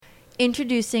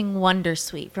Introducing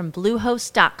Wondersuite from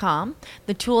Bluehost.com,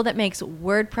 the tool that makes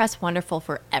WordPress wonderful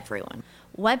for everyone.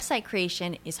 Website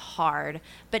creation is hard,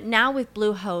 but now with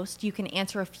Bluehost, you can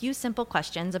answer a few simple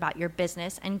questions about your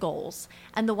business and goals,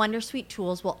 and the Wondersuite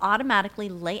tools will automatically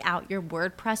lay out your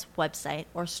WordPress website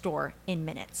or store in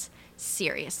minutes.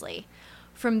 Seriously.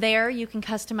 From there, you can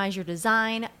customize your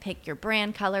design, pick your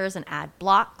brand colors, and add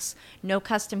blocks. No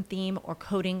custom theme or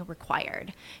coding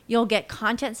required. You'll get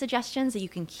content suggestions that you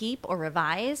can keep or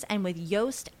revise, and with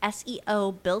Yoast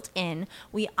SEO built in,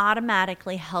 we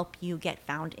automatically help you get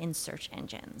found in search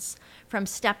engines. From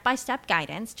step-by-step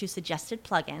guidance to suggested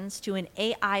plugins to an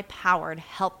AI-powered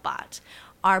help bot,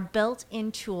 our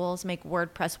built-in tools make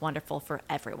WordPress wonderful for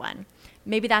everyone.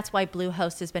 Maybe that's why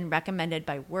Bluehost has been recommended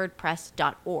by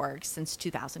WordPress.org since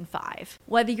 2005.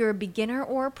 Whether you're a beginner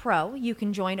or a pro, you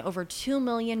can join over 2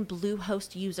 million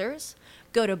Bluehost users.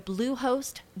 Go to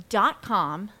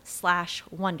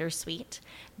bluehost.com/wondersuite.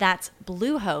 That's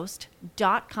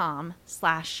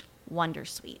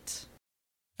bluehost.com/wondersuite.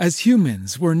 As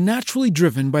humans, we're naturally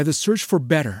driven by the search for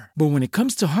better. But when it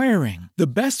comes to hiring, the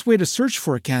best way to search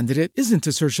for a candidate isn't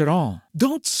to search at all.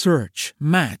 Don't search,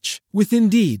 match with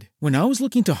Indeed. When I was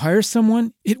looking to hire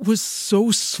someone, it was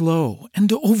so slow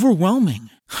and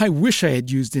overwhelming. I wish I had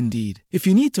used Indeed. If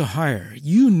you need to hire,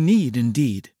 you need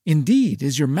Indeed. Indeed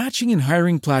is your matching and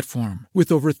hiring platform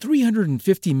with over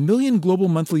 350 million global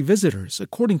monthly visitors,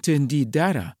 according to Indeed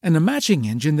data, and a matching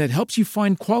engine that helps you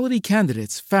find quality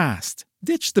candidates fast.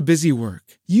 Ditch the busy work.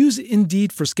 Use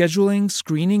Indeed for scheduling,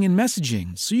 screening, and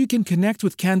messaging so you can connect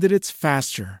with candidates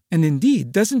faster. And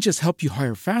Indeed doesn't just help you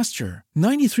hire faster.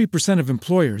 93% of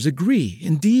employers agree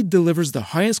Indeed delivers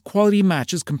the highest quality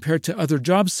matches compared to other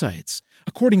job sites,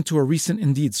 according to a recent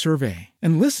Indeed survey.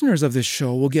 And listeners of this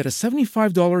show will get a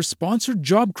 $75 sponsored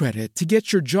job credit to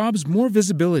get your jobs more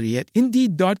visibility at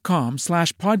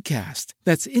Indeed.com/podcast.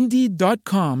 That's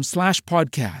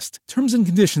Indeed.com/podcast. Terms and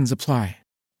conditions apply.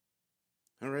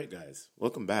 All right, guys.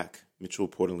 Welcome back. Mitchell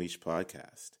Port Unleashed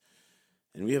podcast.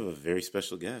 And we have a very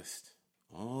special guest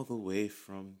all the way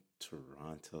from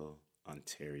Toronto,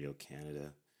 Ontario,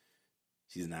 Canada.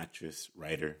 She's an actress,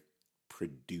 writer,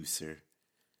 producer,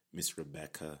 Miss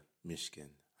Rebecca Mishkin.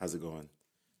 How's it going?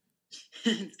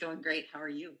 It's going great. How are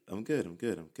you? I'm good.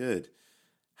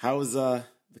 How is the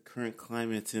current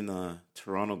climate in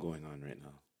Toronto going on right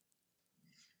now?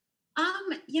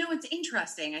 It's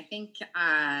interesting. I think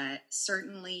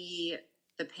certainly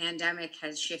the pandemic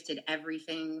has shifted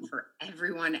everything for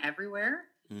everyone everywhere.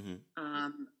 Mm-hmm.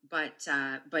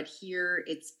 But here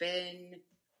it's been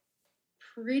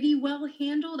pretty well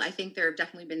handled. I think there have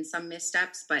definitely been some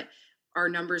missteps, but our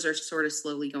numbers are sort of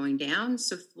slowly going down.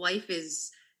 So life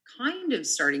is kind of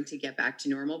starting to get back to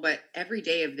normal. But every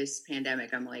day of this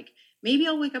pandemic, I'm like, maybe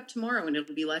I'll wake up tomorrow and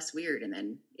it'll be less weird. And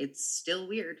then it's still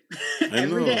weird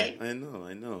every day. I know.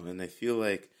 And I feel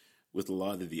like with a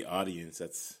lot of the audience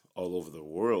that's all over the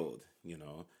world,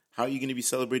 how are you going to be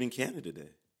celebrating Canada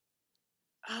Day?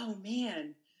 Oh,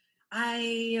 man. I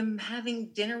am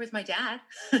having dinner with my dad.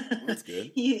 That's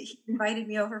good. He invited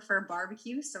me over for a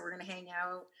barbecue. So we're going to hang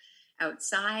out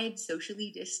outside, socially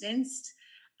distanced.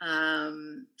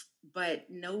 But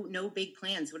no big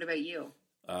plans. What about you?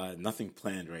 Nothing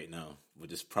planned right now, but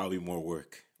just probably more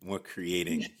work, more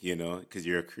creating, because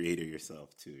you're a creator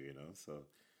yourself too, so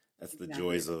that's the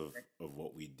joys of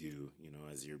what we do,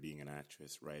 as you're being an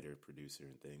actress, writer, producer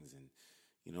and things. And,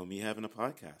 me having a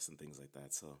podcast and things like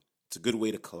that. So it's a good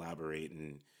way to collaborate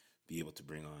and be able to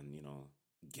bring on,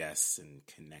 guests and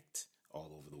connect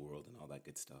all over the world and all that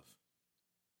good stuff.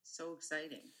 So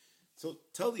exciting. So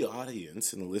tell the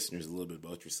audience and the listeners a little bit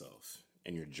about yourself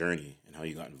and your journey and how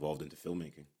you got involved into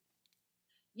filmmaking.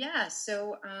 Yeah,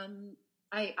 so I'm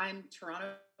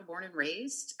Toronto born and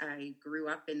raised. I grew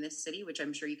up in this city, which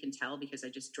I'm sure you can tell because I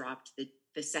just dropped the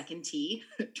second T,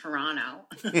 Toronto.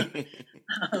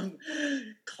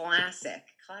 Classic.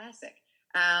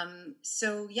 And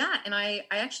I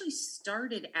actually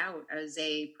started out as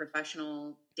a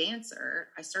professional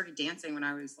dancer. I started dancing when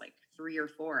I was like 3 or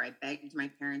 4. I begged my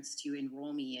parents to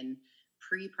enroll me in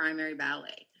pre-primary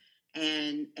ballet.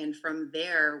 And from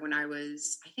there, when I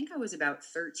think I was about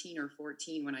 13 or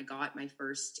 14 when I got my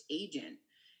first agent.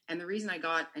 And the reason I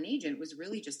got an agent was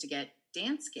really just to get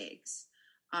dance gigs.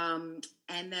 And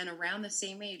then around the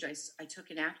same age, I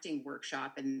took an acting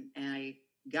workshop and I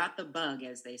got the bug,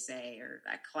 as they say, or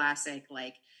that classic,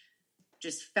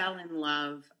 just fell in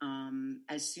love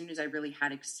as soon as I really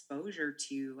had exposure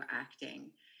to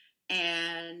acting.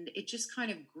 And it just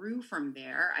kind of grew from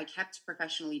there. I kept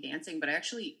professionally dancing, but I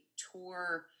actually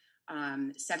tore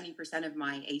 70% of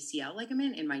my ACL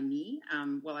ligament in my knee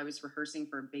while I was rehearsing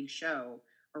for a big show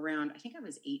around, I think I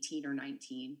was 18 or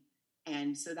 19.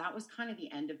 And so that was kind of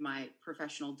the end of my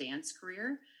professional dance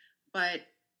career. But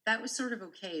that was sort of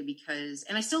okay because,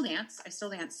 and I still dance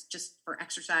just for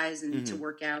exercise and to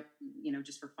work out,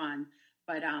 just for fun.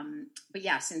 But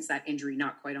yeah, since that injury,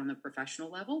 not quite on the professional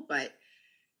level, but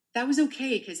that was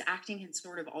okay because acting had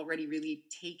sort of already really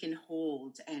taken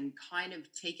hold and kind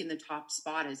of taken the top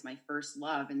spot as my first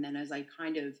love. And then as I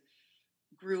kind of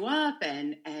grew up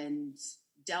and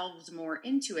delved more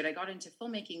into it, I got into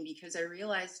filmmaking because I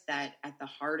realized that at the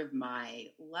heart of my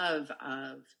love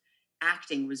of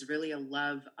acting was really a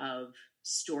love of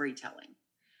storytelling.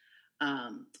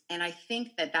 And I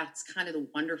think that that's kind of the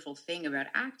wonderful thing about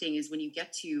acting is when you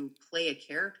get to play a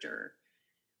character,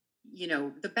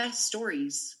 the best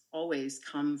stories always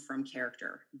come from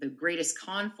character. The greatest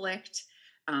conflict,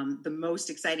 the most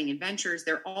exciting adventures,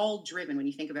 they're all driven, when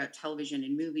you think about television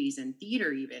and movies and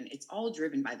theater even, it's all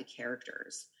driven by the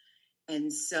characters.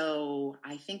 And so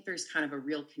I think there's kind of a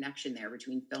real connection there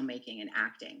between filmmaking and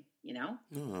acting,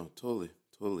 No, totally.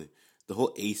 The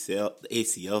whole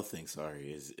ACL thing,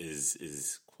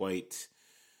 is quite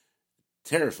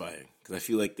terrifying because I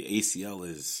feel like the ACL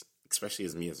is, especially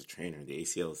as me as a trainer, the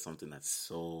ACL is something that's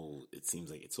it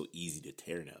seems like it's so easy to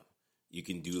tear now. You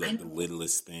can do like the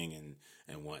littlest thing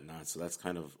and whatnot. So that's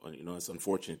kind of, it's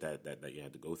unfortunate that you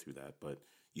had to go through that, but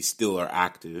you still are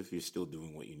active. You're still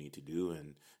doing what you need to do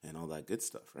and all that good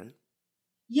stuff, right?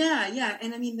 Yeah.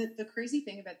 And I mean, the crazy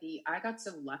thing about I got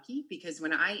so lucky because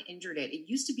when I injured it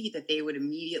used to be that they would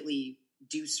immediately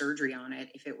do surgery on it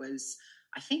if it was,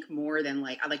 I think, more than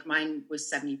like mine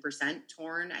was 70%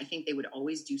 torn. I think they would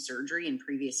always do surgery in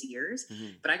previous years.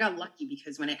 But I got lucky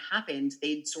because when it happened,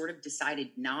 they'd sort of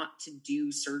decided not to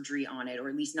do surgery on it, or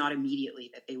at least not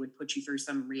immediately, that they would put you through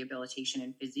some rehabilitation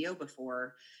and physio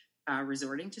before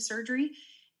resorting to surgery.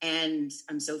 And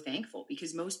I'm so thankful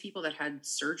because most people that had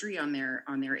surgery on their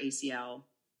ACL,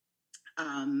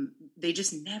 they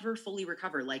just never fully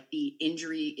recover. Like the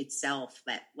injury itself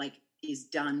that like is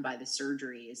done by the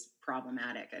surgery is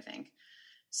problematic, I think.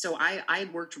 So I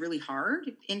worked really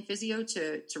hard in physio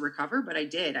to recover, but I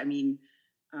did. I mean,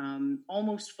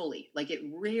 almost fully. Like it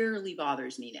rarely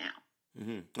bothers me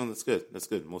now. Oh, that's good. That's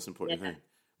good. Most important thing.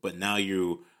 But now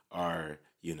you are,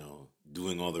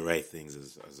 doing all the right things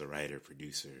as a writer,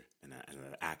 producer, and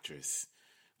an actress,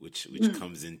 which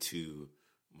comes into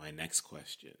my next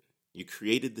question. You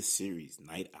created the series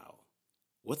Night Owl.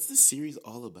 What's the series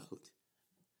all about?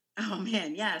 Oh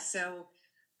man, yeah. So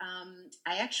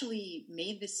I actually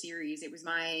made this series. It was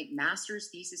my master's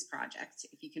thesis project,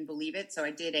 if you can believe it. So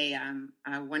I did a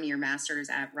 1-year master's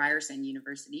at Ryerson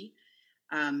University.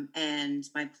 And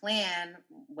my plan,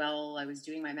 while I was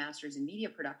doing my master's in media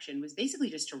production, was basically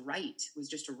just to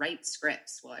write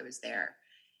scripts while I was there.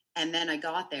 And then I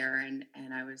got there and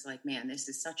I was like, man, this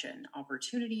is such an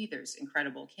opportunity. There's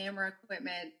incredible camera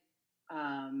equipment.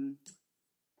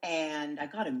 And I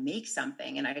got to make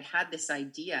something. And I had this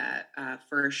idea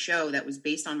for a show that was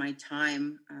based on my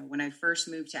time when I first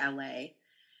moved to LA.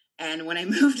 And when I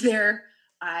moved there,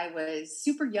 I was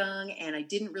super young and I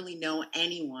didn't really know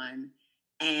anyone.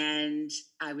 And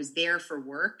I was there for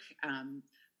work.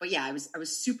 But yeah, I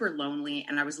was super lonely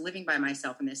and I was living by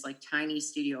myself in this like tiny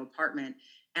studio apartment.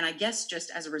 And I guess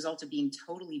just as a result of being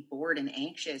totally bored and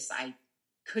anxious, I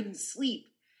couldn't sleep.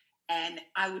 And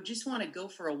I would just want to go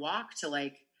for a walk to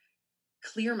like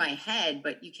clear my head,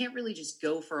 but you can't really just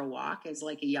go for a walk as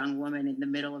like a young woman in the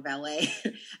middle of LA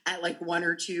at like 1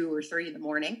 or 2 or 3 in the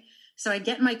morning. So I'd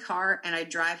get in my car and I'd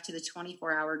drive to the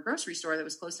 24-hour grocery store that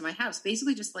was close to my house,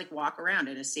 basically just like walk around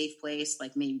in a safe place,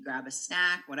 like maybe grab a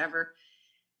snack, whatever.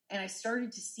 And I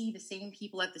started to see the same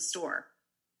people at the store.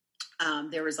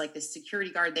 There was like this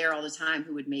security guard there all the time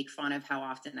who would make fun of how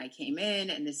often I came in,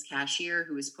 and this cashier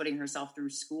who was putting herself through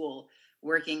school,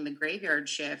 working the graveyard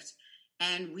shift.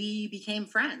 And we became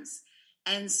friends.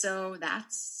 And so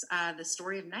that's the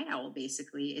story of Night Owl,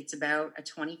 basically. It's about a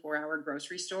 24-hour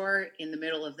grocery store in the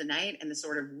middle of the night and the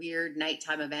sort of weird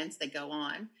nighttime events that go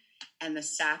on and the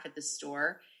staff at the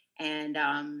store and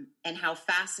how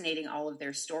fascinating all of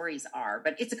their stories are.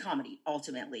 But it's a comedy,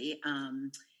 ultimately,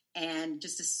 and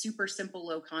just a super simple,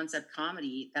 low-concept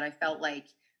comedy that I felt like,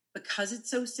 because it's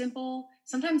so simple,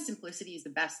 sometimes simplicity is the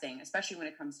best thing, especially when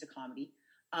it comes to comedy,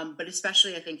 but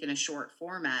especially, I think, in a short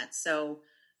format. So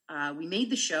we made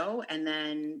the show and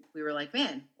then we were like,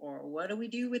 man, or what do we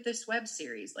do with this web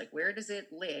series? Like, where does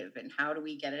it live and how do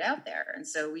we get it out there? And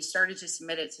so we started to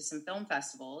submit it to some film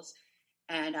festivals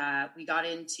and we got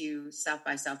into South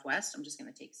by Southwest. I'm just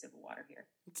going to take a sip of water here.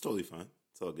 It's totally fine.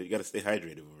 It's all good. You got to stay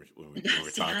hydrated when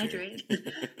we're Stay talking.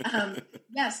 hydrated.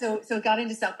 So it got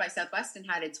into South by Southwest and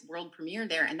had its world premiere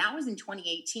there, and that was in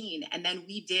 2018. And then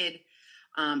we did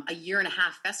a year and a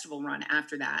half festival run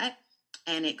after that,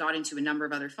 and it got into a number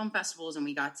of other film festivals, and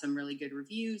we got some really good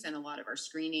reviews, and a lot of our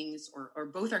screenings, or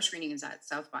both our screenings at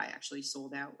South by actually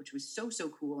sold out, which was so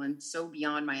cool and so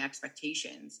beyond my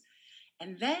expectations.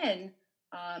 And then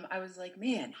I was like,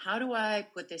 man, how do I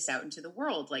put this out into the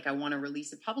world? Like, I want to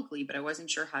release it publicly, but I wasn't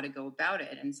sure how to go about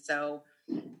it. And so,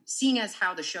 seeing as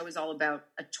how the show is all about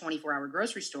a 24-hour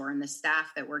grocery store and the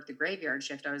staff that work the graveyard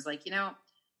shift, I was like,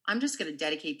 I'm just going to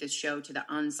dedicate this show to the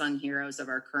unsung heroes of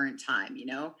our current time.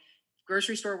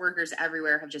 Grocery store workers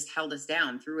everywhere have just held us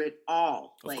down through it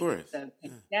all. Of course. The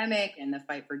pandemic and the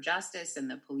fight for justice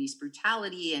and the police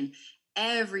brutality and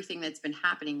everything that's been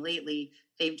happening lately.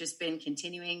 They've just been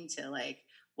continuing to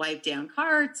wipe down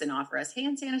carts and offer us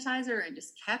hand sanitizer and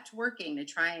just kept working to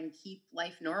try and keep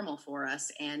life normal for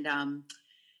us. And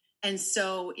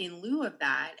so in lieu of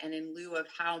that, and in lieu of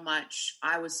how much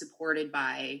I was supported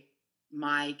by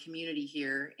my community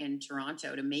here in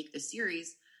Toronto to make the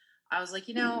series, I was like,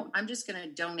 I'm just going to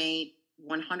donate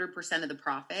 100% of the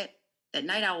profit that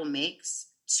Night Owl makes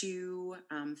to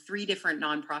 3 different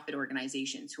nonprofit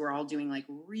organizations who are all doing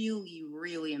really,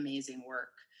 really amazing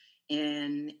work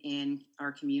in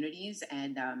our communities.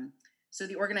 And so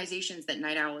the organizations that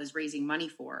Night Owl is raising money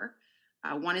for,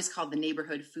 one is called the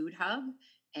Neighborhood Food Hub,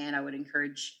 and I would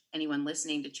encourage anyone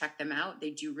listening to check them out.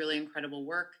 They do really incredible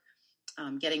work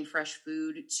getting fresh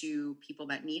food to people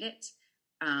that need it.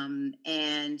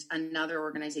 And another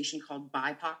organization called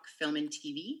BIPOC Film and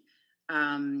TV.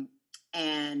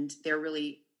 And they're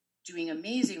really doing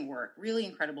amazing work, really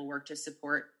incredible work to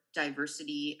support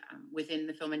diversity within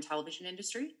the film and television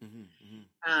industry.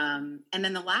 And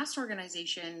then the last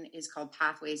organization is called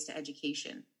Pathways to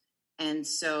Education. And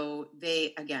so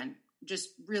they, again, just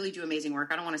really do amazing work.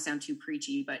 I don't want to sound too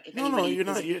preachy, but if no, you're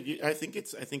not. I think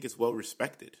it's well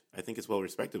respected. I think it's well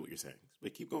respected what you're saying.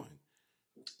 But keep going.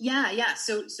 Yeah.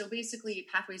 So basically,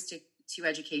 Pathways to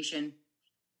Education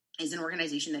is an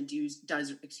organization that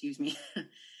does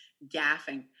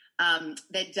gaffing.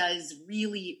 That does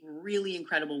really, really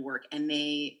incredible work, and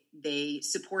they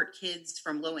support kids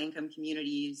from low income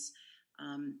communities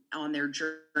on their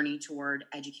journey toward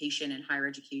education and higher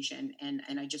education,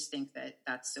 and I just think that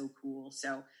that's so cool.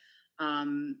 So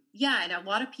and a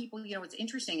lot of people, what's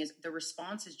interesting is the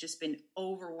response has just been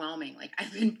overwhelming.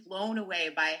 I've been blown away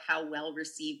by how well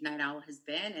received Night Owl has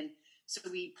been, and so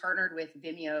we partnered with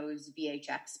Vimeo's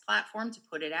VHX platform to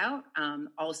put it out.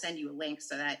 I'll send you a link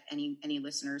so that any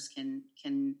listeners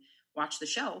can watch the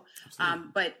show.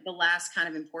 But the last kind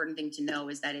of important thing to know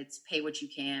is that it's pay what you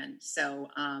can. So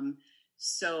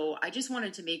I just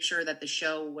wanted to make sure that the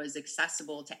show was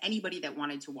accessible to anybody that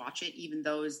wanted to watch it, even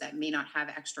those that may not have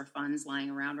extra funds lying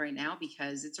around right now,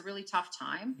 because it's a really tough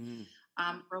time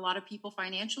for a lot of people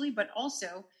financially, but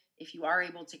also if you are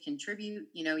able to contribute,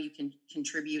 you can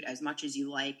contribute as much as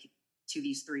you like to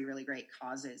these 3 really great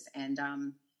causes. And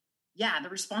the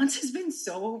response has been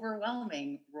so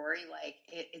overwhelming, Rory.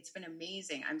 It's been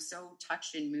amazing. I'm so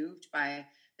touched and moved by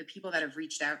the people that have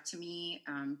reached out to me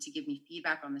to give me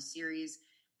feedback on the series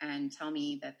and tell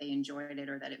me that they enjoyed it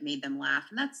or that it made them laugh.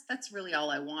 And that's really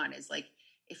all I want is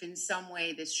if in some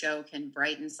way this show can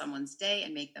brighten someone's day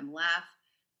and make them laugh,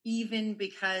 even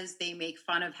because they make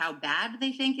fun of how bad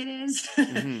they think it is,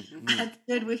 that's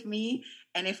good with me.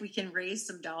 And if we can raise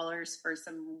some dollars for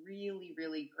some really,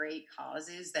 really great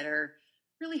causes that are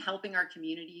really helping our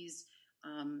communities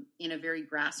in a very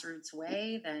grassroots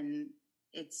way, then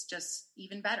it's just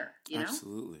even better,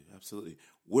 Absolutely.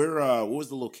 Where, what was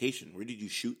the location? Where did you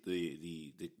shoot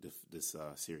this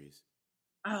series?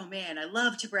 Oh man, I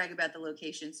love to brag about the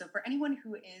location. So for anyone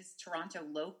who is Toronto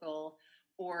local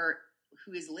or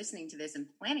who is listening to this and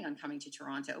planning on coming to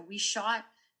Toronto, we shot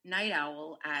Night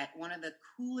Owl at one of the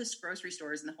coolest grocery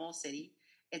stores in the whole city.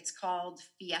 It's called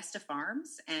Fiesta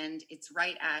Farms, and it's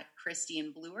right at Christie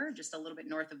and Bloor, just a little bit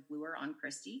north of Bloor on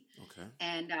Christie. Okay.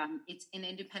 And it's an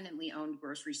independently owned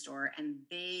grocery store, and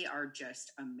they are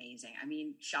just amazing. I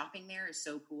mean, shopping there is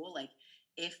so cool.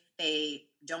 If they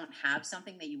don't have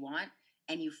something that you want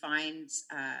and you find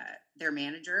their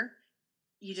manager,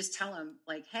 you just tell them,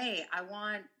 hey, I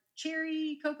want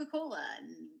cherry Coca-Cola,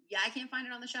 and I can't find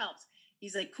it on the shelves.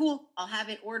 He's like, cool, I'll have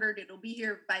it ordered. It'll be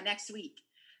here by next week.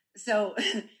 So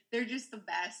they're just the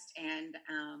best. And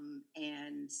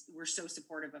we're so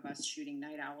supportive of us shooting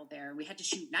Night Owl there. We had to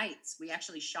shoot nights. We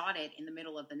actually shot it in the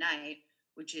middle of the night,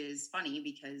 which is funny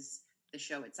because the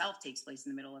show itself takes place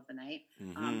in the middle of the night.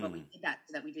 But we did that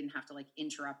so that we didn't have to like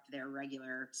interrupt their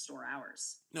regular store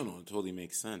hours. No, it totally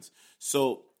makes sense.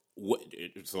 So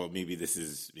so maybe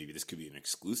this could be an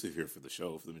exclusive here for the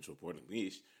show, for the Mitchell Report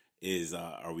Unleashed.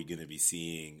 Are we going to be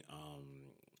seeing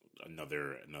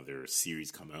another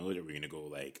series come out? Are we going to go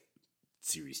like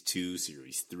series 2,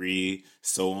 series 3,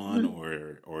 so on,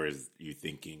 or is you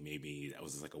thinking maybe that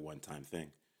was like a one-time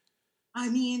thing? I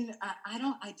mean,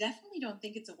 I definitely don't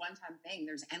think it's a one-time thing.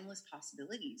 There's endless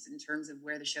possibilities in terms of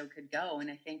where the show could go. And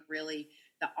I think really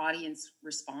the audience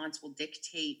response will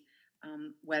dictate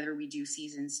whether we do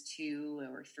seasons 2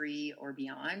 or 3 or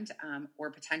beyond,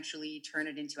 or potentially turn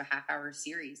it into a half-hour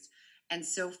series. And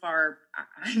so far,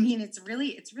 I mean, it's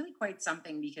really quite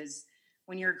something, because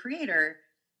when you're a creator,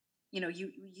 you know,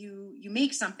 you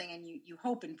make something and you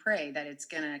hope and pray that it's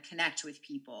going to connect with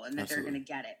people and that Absolutely. They're going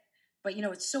to get it. But, you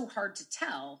know, it's so hard to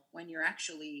tell when you're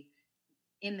actually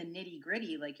in the nitty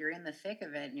gritty, like you're in the thick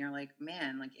of it and you're like,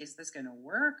 man, like, is this going to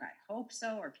work? I hope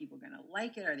so. Are people going to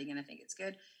like it? Are they going to think it's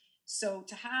good? So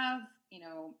to have, you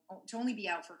know, to only be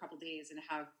out for a couple of days and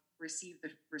have received the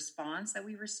response that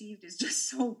we received is just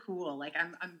so cool. Like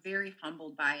I'm very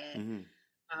humbled by it.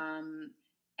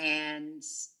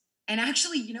 And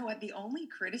actually, you know what, the only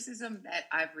criticism that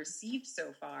I've received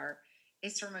so far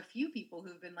is from a few people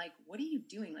who've been like, what are you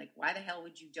doing? Like, why the hell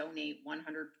would you donate 100%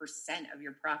 of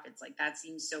your profits? Like, that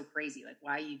seems so crazy. Like,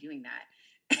 why are you doing that?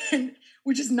 And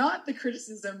which is not the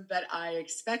criticism that I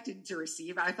expected to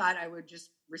receive. I thought I would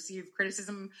just receive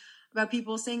criticism about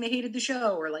people saying they hated the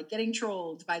show or like getting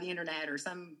trolled by the internet or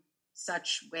some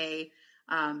such way.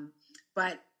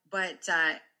 But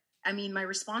I mean, my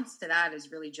response to that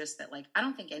is really just that, like, I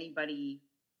don't think anybody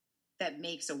that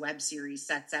makes a web series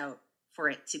sets out for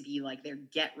it to be like their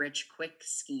get rich quick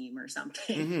scheme or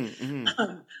something.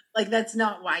 Like, that's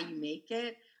not why you make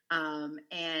it.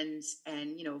 And,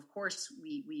 you know, of course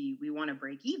we want to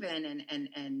break even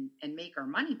and make our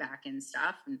money back and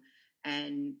stuff.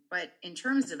 But in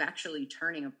terms of actually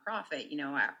turning a profit, you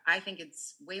know, I think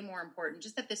it's way more important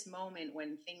just at this moment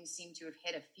when things seem to have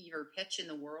hit a fever pitch in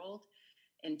the world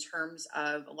in terms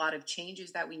of a lot of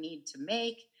changes that we need to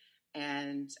make.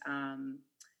 And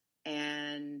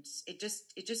it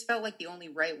just felt like the only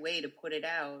right way to put it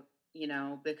out, you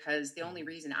know, because the only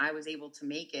reason I was able to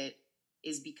make it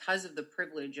is because of the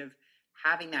privilege of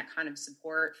having that kind of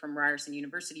support from Ryerson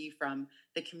University, from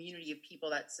the community of people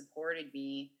that supported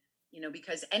me, you know,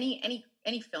 because any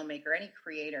filmmaker, any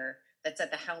creator that's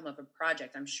at the helm of a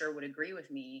project, I'm sure would agree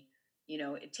with me. You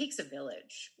know, it takes a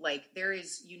village. Like,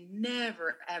 you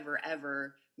never, ever,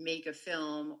 ever make a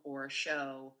film or a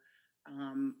show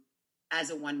as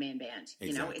a one-man band. Exactly.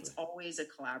 You know, it's always a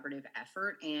collaborative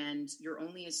effort, and you're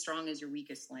only as strong as your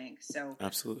weakest link. So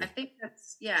absolutely, I think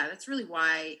that's really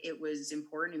why it was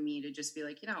important to me to just be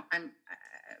like, you know, I'm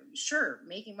sure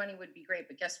making money would be great,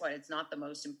 but guess what? It's not the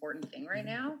most important thing right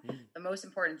now. The most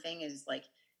important thing is like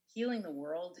healing the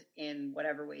world in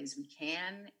whatever ways we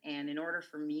can. And in order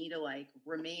for me to like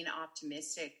remain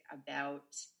optimistic about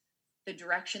the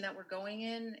direction that we're going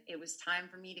in, it was time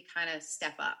for me to kind of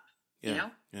step up, you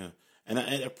know? Yeah. And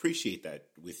I appreciate that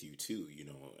with you too, you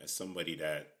know, as somebody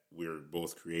that we're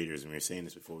both creators, and we were saying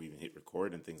this before we even hit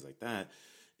record and things like that,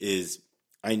 is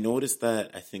I noticed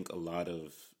that I think a lot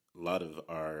of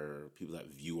our people that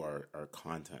view our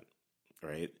content,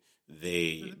 right?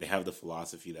 They have the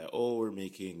philosophy that, oh, we're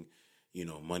making, you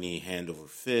know, money hand over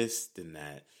fist, and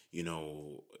that, you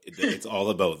know, it's all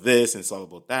about this and it's all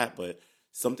about that. But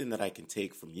something that I can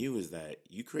take from you is that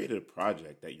you created a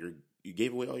project that you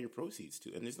gave away all your proceeds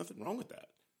to, and there's nothing wrong with that.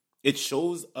 It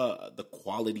shows the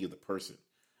quality of the person,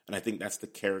 and I think that's the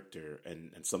character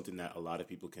and something that a lot of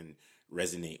people can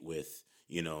resonate with,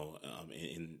 you know,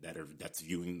 that's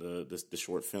viewing the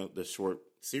short film, the short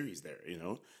series there. You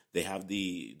know, they have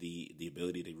the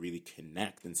ability to really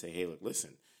connect and say, hey, look,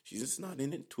 listen, she's just not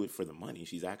into it for the money.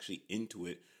 She's actually into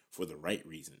it for the right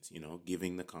reasons, you know,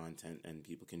 giving the content, and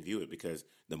people can view it because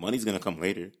the money's going to come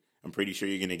later. I'm pretty sure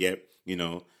you're going to get, you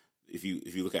know, if you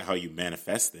look at how you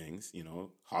manifest things, you know,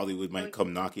 Hollywood might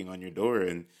come knocking on your door,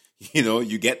 and, you know,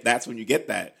 that's when you get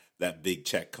that big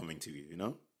check coming to you, you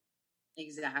know?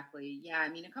 Exactly. Yeah. I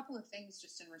mean, a couple of things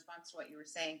just in response to what you were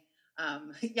saying.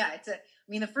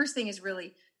 The first thing is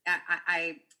really,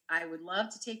 I would love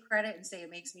to take credit and say it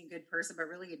makes me a good person, but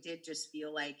really it did just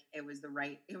feel like it was the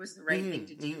right thing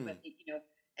to do. But, you know,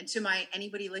 and to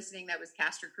anybody listening that was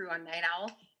cast or crew on Night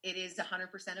Owl, it is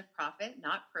 100% of profit,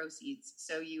 not proceeds.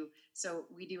 So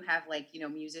we do have, like, you know,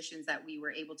 musicians that we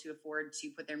were able to afford to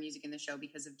put their music in the show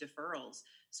because of deferrals.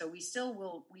 So we still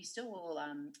will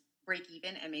break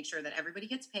even and make sure that everybody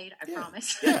gets paid. I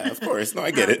promise. Yeah, of course. No,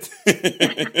 I get it.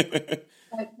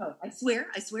 No, I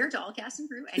swear to all cast and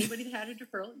crew, anybody that had a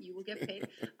deferral, you will get paid.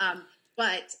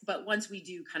 But once we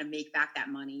do kind of make back that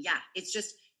money, it's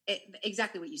just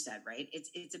exactly what you said, right?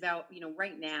 It's about,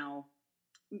 right now,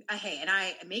 hey,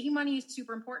 and making money is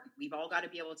super important. We've all got to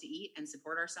be able to eat and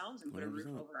support ourselves and put 100%. A roof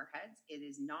over our heads. It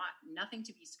is nothing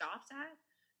to be scoffed at.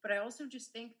 But I also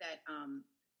just think that,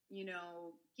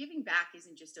 giving back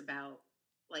isn't just about,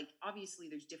 like, obviously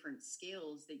there's different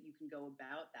scales that you can go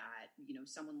about that.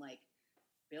 Someone like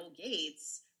Bill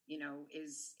Gates,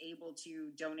 is able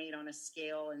to donate on a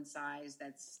scale and size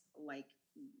that's like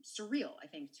surreal, I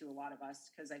think, to a lot of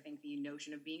us, because I think the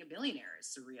notion of being a billionaire is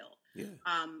surreal. Yeah.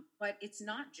 But it's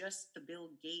not just the Bill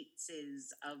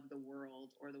Gateses of the world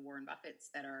or the Warren Buffetts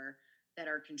that are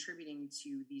contributing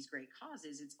to these great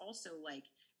causes. It's also like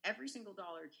every single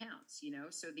dollar counts,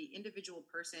 so the individual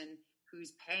person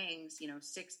who's paying,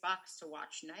 $6 to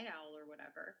watch Night Owl or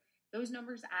whatever, those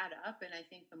numbers add up. And I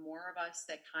think the more of us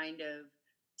that kind of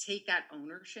take that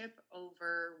ownership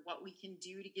over what we can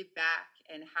do to give back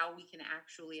and how we can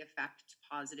actually affect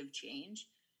positive change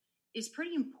is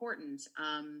pretty important.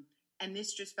 And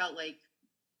this just felt like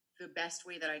the best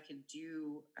way that I could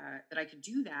do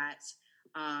that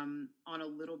on a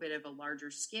little bit of a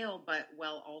larger scale, but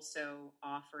while also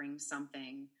offering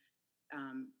something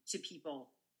to people.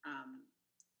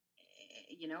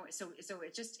 So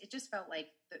it just felt like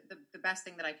the best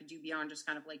thing that I could do beyond just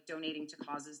kind of like donating to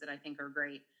causes that I think are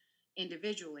great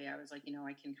individually. I was like,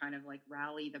 I can kind of like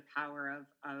rally the power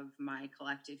of my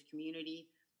collective community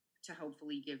to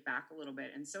hopefully give back a little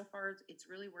bit. And so far it's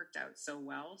really worked out so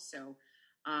well. So,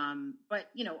 but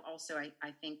also I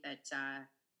think that,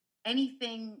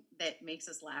 anything that makes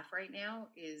us laugh right now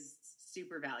is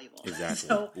super valuable. Exactly.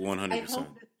 So 100%. I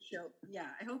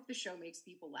hope the show makes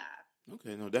people laugh.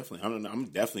 Okay, no, definitely. I'm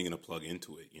definitely going to plug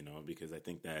into it, because I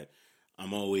think that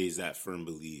I'm always that firm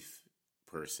belief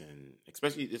person,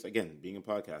 especially just, again, being a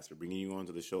podcaster, bringing you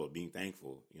onto the show, being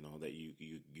thankful, that you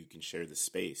can share the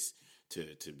space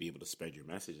to be able to spread your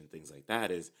message and things like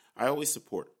that. Is I always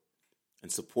support,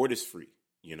 and support is free,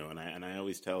 and I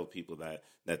always tell people that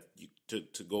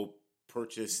to go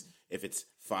purchase, if it's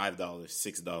 $5,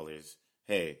 $6,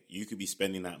 hey, you could be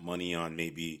spending that money on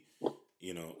maybe,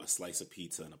 a slice of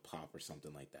pizza and a pop or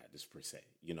something like that, just per se,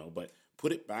 but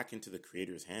put it back into the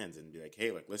creator's hands and be like,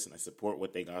 hey, like, listen, I support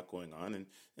what they got going on,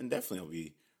 and definitely I'll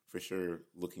be for sure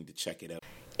looking to check it out.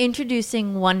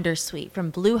 Introducing Wondersuite from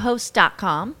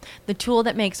Bluehost.com, the tool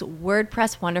that makes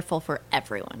WordPress wonderful for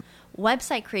everyone.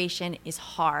 Website creation is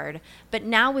hard, but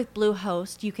now with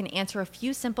Bluehost, you can answer a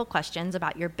few simple questions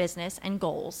about your business and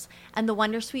goals, and the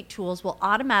Wondersuite tools will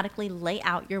automatically lay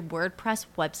out your WordPress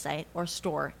website or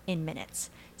store in minutes.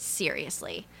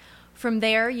 Seriously. From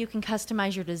there, you can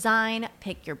customize your design,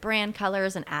 pick your brand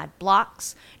colors, and add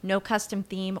blocks. No custom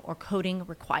theme or coding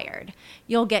required.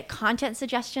 You'll get content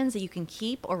suggestions that you can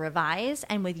keep or revise,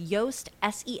 and with Yoast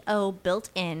SEO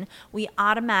built in, we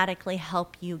automatically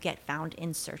help you get found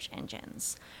in search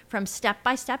engines. From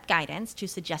step-by-step guidance to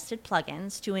suggested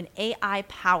plugins to an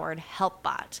AI-powered help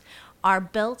bot, our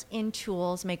built-in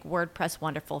tools make WordPress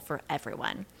wonderful for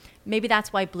everyone. Maybe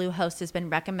that's why Bluehost has been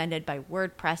recommended by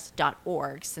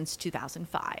WordPress.org since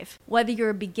 2005. Whether you're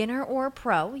a beginner or a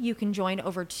pro, you can join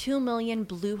over 2 million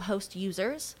Bluehost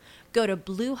users. Go to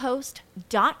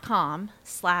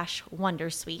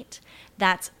bluehost.com/Wondersuite.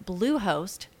 That's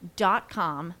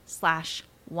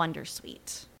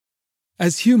bluehost.com/Wondersuite.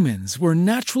 As humans, we're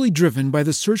naturally driven by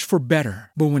the search for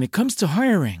better. But when it comes to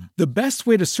hiring, the best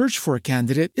way to search for a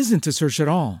candidate isn't to search at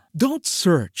all. Don't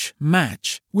search,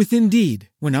 match with Indeed.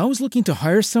 When I was looking to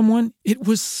hire someone, it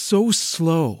was so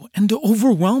slow and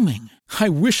overwhelming. I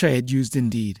wish I had used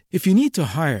Indeed. If you need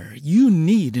to hire, you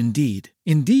need Indeed.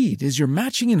 Indeed is your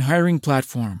matching and hiring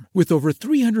platform with over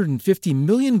 350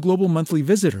 million global monthly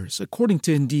visitors, according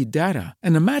to Indeed data,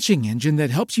 and a matching engine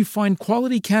that helps you find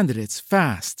quality candidates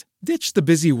fast. Ditch the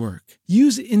busy work.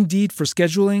 Use Indeed for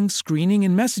scheduling, screening,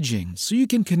 and messaging so you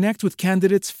can connect with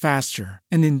candidates faster.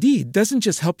 And Indeed doesn't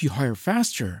just help you hire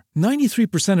faster.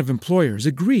 93% of employers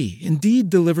agree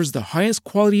Indeed delivers the highest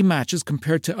quality matches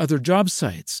compared to other job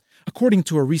sites, according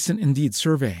to a recent Indeed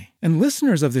survey. And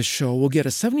listeners of this show will get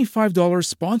a $75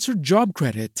 sponsored job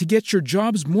credit to get your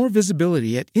jobs more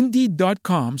visibility at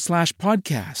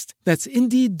Indeed.com/podcast. That's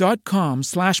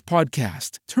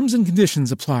Indeed.com/podcast. Terms and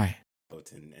conditions apply.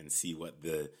 And see what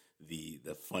the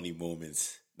funny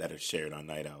moments that are shared on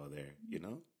Night Owl there,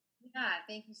 Yeah,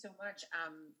 thank you so much.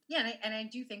 And I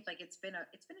do think like it's been a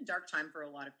dark time for a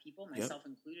lot of people, myself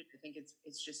included. I think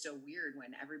it's just so weird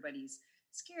when everybody's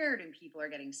scared and people are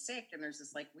getting sick, and there's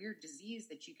this like weird disease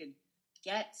that you could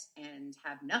get and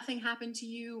have nothing happen to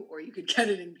you, or you could get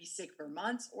it and be sick for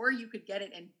months, or you could get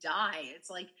it and die. It's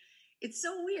like, it's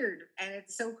so weird and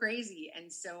it's so crazy.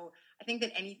 And so I think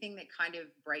that anything that kind of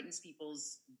brightens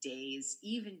people's days,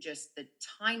 even just the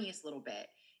tiniest little bit,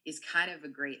 is kind of a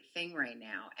great thing right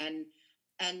now. And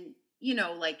you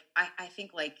know, like I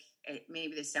think like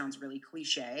maybe this sounds really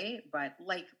cliche, but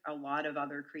like a lot of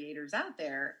other creators out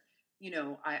there, you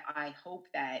know, I hope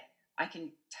that I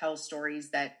can tell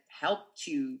stories that help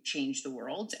to change the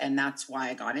world. And that's why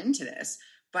I got into this.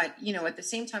 But, you know, at the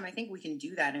same time, I think we can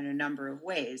do that in a number of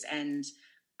ways. And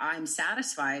I'm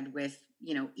satisfied with,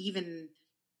 you know, even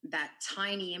that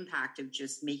tiny impact of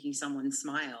just making someone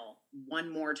smile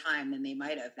one more time than they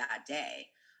might have that day.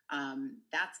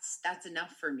 That's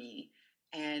enough for me.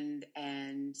 And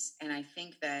I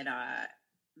think that,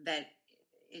 that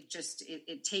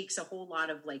it takes a whole lot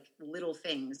of like little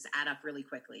things add up really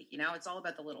quickly. You know, it's all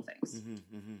about the little things.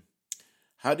 Mm-hmm, mm-hmm.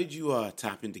 How did you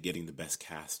tap into getting the best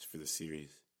cast for the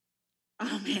series?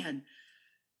 Oh man.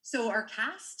 So our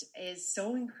cast is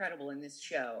so incredible in this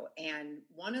show. And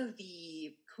one of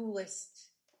the coolest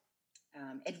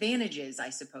advantages,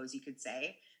 I suppose you could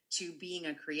say, to being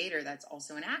a creator that's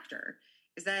also an actor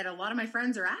is that a lot of my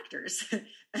friends are actors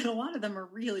and a lot of them are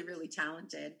really, really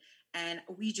talented. And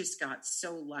we just got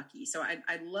so lucky. So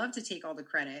I'd love to take all the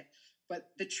credit, but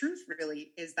the truth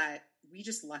really is that we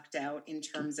just lucked out in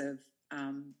terms of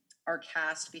our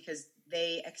cast because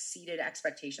they exceeded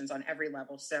expectations on every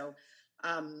level. So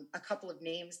a couple of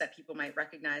names that people might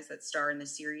recognize that star in the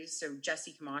series. So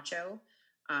Jesse Camacho,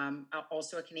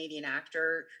 also a Canadian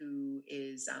actor who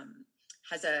is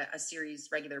has a series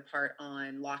regular part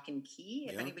on Lock and Key.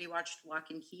 If anybody watched Lock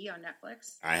and Key on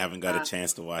Netflix. I haven't got a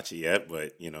chance to watch it yet,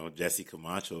 but, you know, Jesse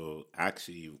Camacho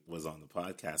actually was on the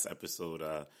podcast episode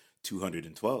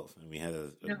 212, and we had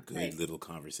a good little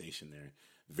conversation there.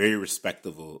 Very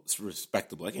respectable,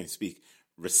 I can't speak,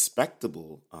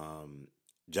 respectable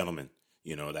gentleman,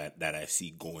 you know, that I see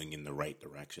going in the right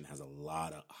direction, has a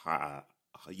lot of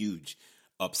huge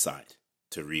upside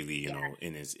to really, you know,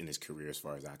 in his career as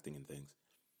far as acting and things.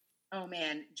 Oh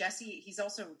man, Jesse, he's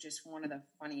also just one of the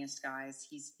funniest guys.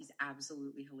 He's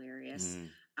absolutely hilarious.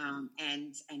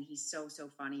 And he's so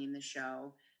funny in the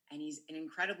show. And he's an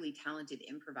incredibly talented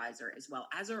improviser as well,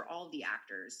 as are all the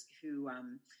actors who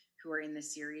are in the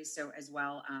series. So as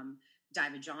well,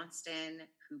 Diva Johnston,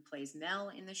 who plays Mel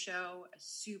in the show, a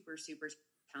super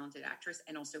talented actress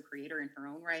and also creator in her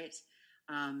own right,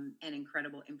 an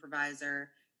incredible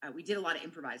improviser. We did a lot of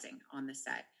improvising on the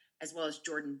set, as well as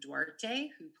Jordan Duarte,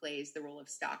 who plays the role of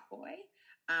Stockboy,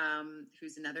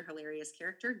 who's another hilarious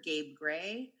character. Gabe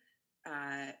Gray,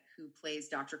 who plays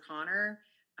Dr. Connor.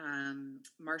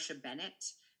 Marsha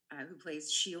Bennett, who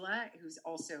plays Sheila, who's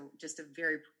also just a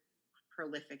very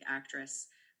prolific actress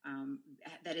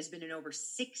that has been in over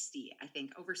 60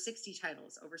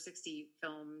 titles, over 60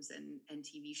 films and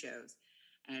TV shows.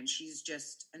 And she's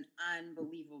just an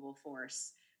unbelievable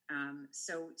force.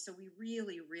 So we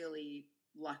really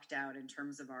lucked out in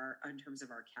terms of our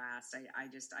cast.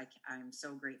 I'm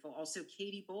so grateful. Also,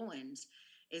 Katie Boland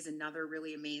is another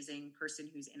really amazing person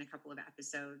who's in a couple of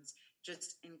episodes.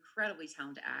 Just incredibly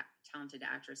talented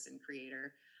actress and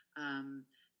creator,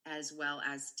 as well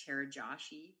as Tara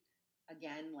Joshi.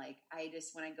 Again, like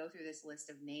when I go through this list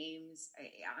of names,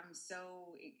 I'm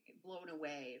so blown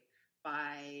away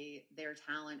by their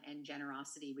talent and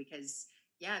generosity because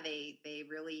they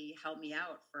really help me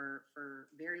out for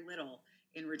very little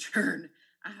in return.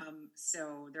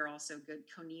 So they're also good.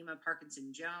 Konima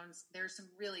Parkinson-Jones. There's some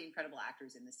really incredible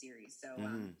actors in the series. So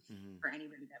for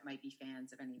anybody that might be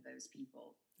fans of any of those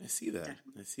people, I see that.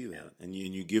 And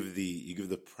you give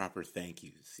the proper thank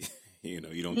yous. You know,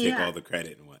 you don't take all the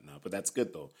credit and whatnot, but that's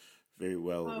good though. Very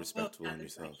respectful in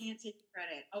yourself. I can't take the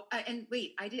credit. Oh, and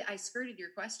wait, I skirted your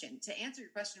question to answer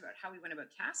your question about how we went about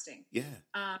casting.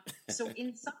 Yeah. So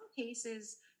in some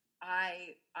cases,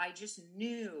 I just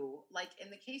knew, like in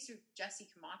the case of Jesse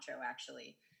Camacho,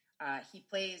 actually, he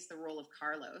plays the role of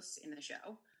Carlos in the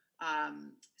show,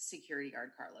 security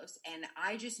guard Carlos, and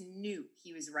I just knew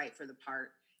he was right for the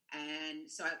part. And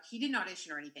so he didn't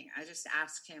audition or anything. I just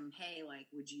asked him, hey, like,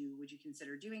 would you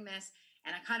consider doing this?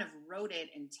 And I kind of wrote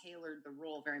it and tailored the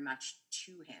role very much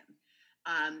to him.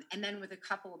 And then with a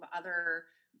couple of other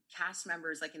cast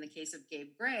members, like in the case of Gabe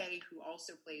Gray, who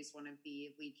also plays one of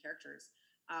the lead characters,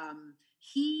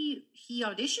 he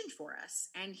auditioned for us,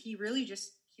 and he really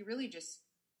just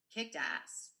kicked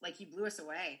ass. Like he blew us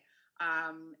away.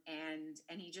 And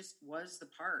he just was the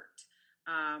part.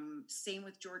 Same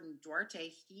with Jordan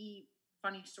Duarte.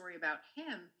 Funny story about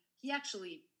him.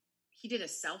 he did a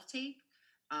self-tape.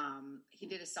 He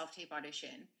did a self-tape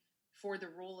audition for the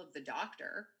role of the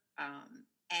doctor.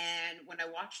 And when I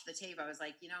watched the tape, I was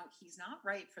like, he's not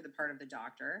right for the part of the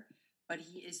doctor, but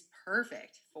he is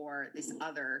perfect for this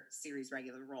other series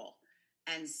regular role.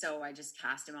 And so I just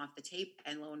cast him off the tape,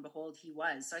 and lo and behold, he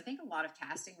was. So I think a lot of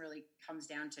casting really comes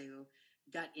down to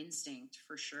gut instinct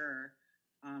for sure.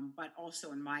 But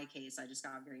also in my case, I just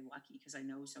got very lucky because I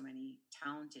know so many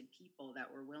talented people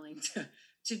that were willing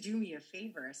to do me a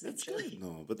favor, essentially. That's good.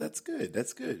 No, but that's good.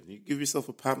 That's good. You give yourself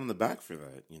a pat on the back for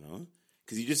that,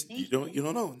 because you don't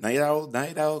know. Night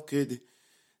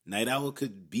Owl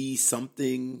could be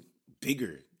something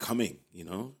bigger coming,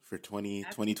 for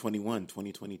 2021,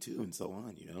 2022, and so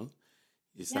on, You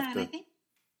just have to. I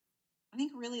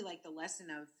think really like the lesson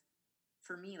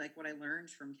for me, like what I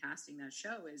learned from casting that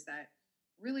show is that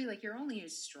really like you're only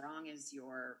as strong as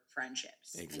your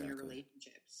friendships and your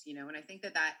relationships, and I think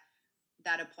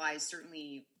that applies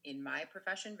certainly in my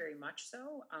profession very much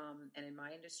so, and in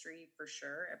my industry for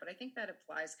sure. But I think that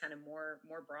applies kind of more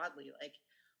broadly. Like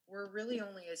we're really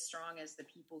only as strong as the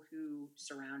people who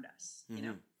surround us,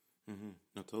 Mm-hmm.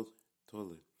 No,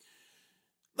 totally.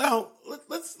 Now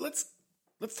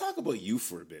let's talk about you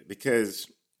for a bit, because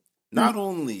not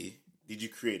only did you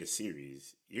create a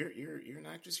series, you're an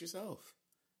actress yourself.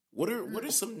 What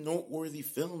are some noteworthy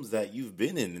films that you've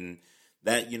been in and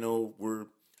that were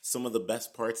some of the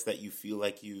best parts that you feel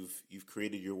like you've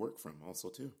created your work from also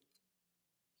too?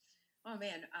 Oh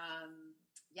man,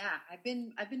 yeah, I've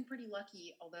been pretty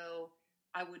lucky. Although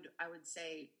I would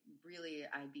say really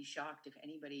I'd be shocked if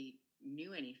anybody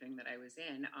knew anything that I was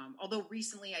in. Although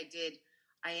recently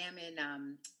I am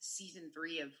in season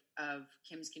 3 of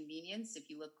Kim's Convenience. If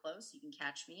you look close, you can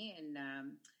catch me in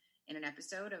an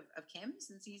episode of Kim's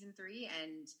in season 3.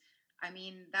 And I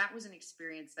mean, that was an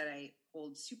experience that I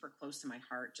hold super close to my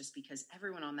heart, just because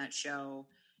everyone on that show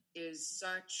is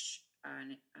such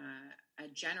a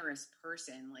generous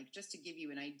person. Like, just to give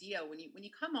you an idea, when you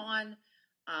come on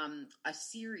a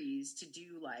series to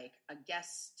do like a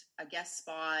guest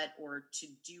spot or to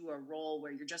do a role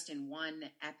where you're just in one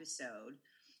episode,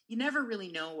 you never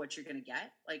really know what you're going to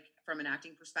get, like from an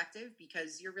acting perspective,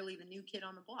 because you're really the new kid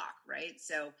on the block, right?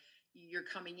 So you're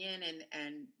coming in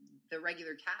and the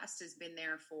regular cast has been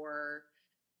there for,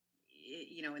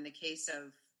 in the case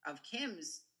of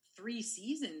Kim's, 3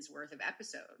 seasons worth of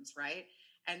episodes, right?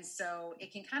 And so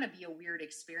it can kind of be a weird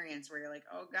experience where you're like,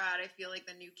 oh God, I feel like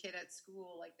the new kid at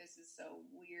school. Like, this is so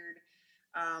weird.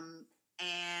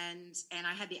 And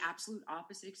I had the absolute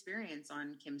opposite experience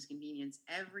on Kim's Convenience.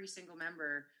 Every single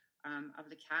member of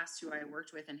the cast who I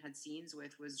worked with and had scenes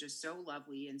with was just so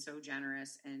lovely and so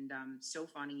generous and so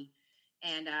funny.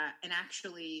 And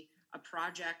actually a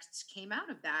project came out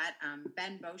of that.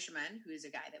 Ben Boschman, who is a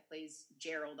guy that plays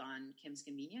Gerald on Kim's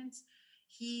Convenience,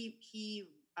 he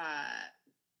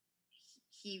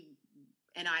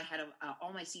and I had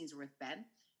all my scenes were with Ben,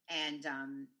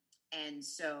 and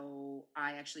so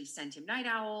I actually sent him Night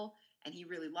Owl, and he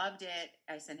really loved it.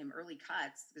 I sent him early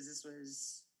cuts because this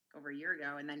was over a year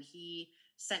ago, and then he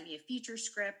sent me a feature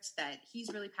script that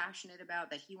he's really passionate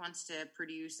about, that he wants to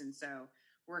produce, and so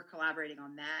we're collaborating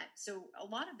on that. So a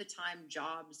lot of the time,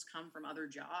 jobs come from other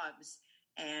jobs,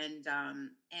 and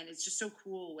it's just so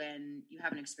cool when you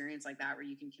have an experience like that where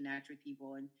you can connect with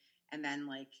people, and then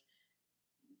like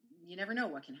you never know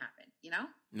what can happen,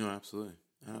 No, absolutely.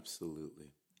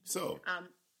 So,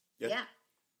 yeah.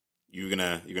 You're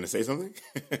gonna say something?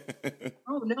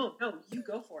 Oh no, you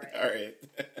go for it. All right.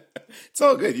 It's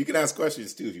all good. You can ask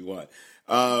questions too if you want.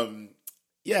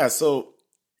 Yeah, so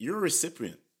you're a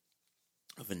recipient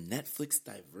of a Netflix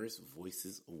Diverse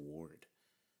Voices Award.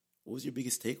 What was your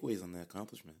biggest takeaways on that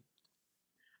accomplishment?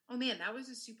 Oh man, that was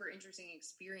a super interesting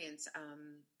experience.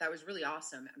 That was really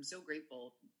awesome. I'm so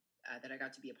grateful that I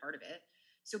got to be a part of it.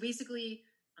 So basically,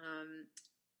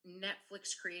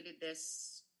 Netflix created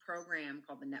this program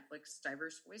called the Netflix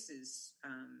Diverse Voices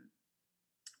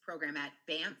program at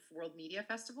Banff World Media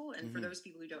Festival. And for those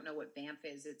people who don't know what Banff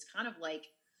is, it's kind of like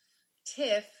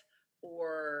TIFF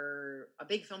or a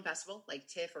big film festival like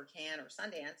TIFF or Cannes or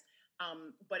Sundance,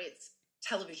 but it's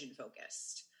television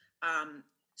focused.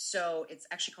 So it's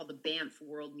actually called the Banff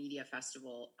World Media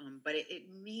Festival, but it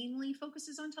mainly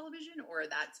focuses on television, or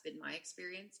that's been my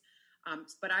experience.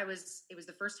 But it was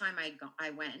the first time I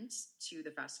went to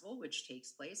the festival, which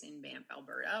takes place in Banff,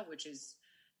 Alberta, which is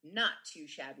not too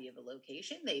shabby of a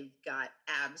location. They've got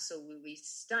absolutely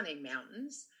stunning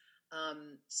mountains.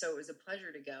 So it was a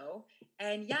pleasure to go.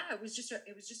 And yeah, it was just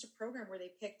a program where they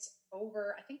picked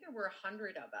over, I think there were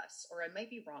 100 of us, or I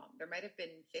might be wrong. There might have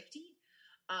been 50.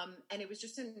 And it was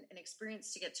just an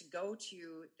experience to get to go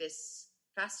to this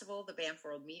festival, the Banff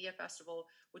World Media Festival,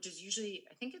 which is usually,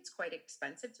 I think it's quite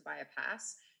expensive to buy a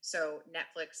pass. So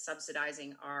Netflix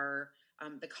subsidizing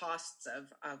the costs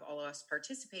of all of us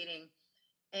participating,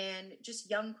 and just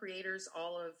young creators,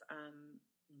 all of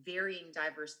varying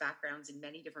diverse backgrounds in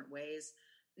many different ways,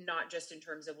 not just in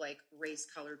terms of like race,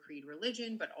 color, creed,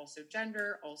 religion, but also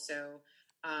gender, also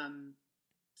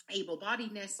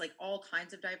able-bodiedness, like all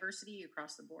kinds of diversity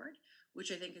across the board,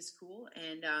 which I think is cool.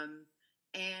 And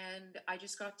I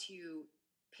just got to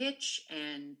pitch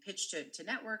to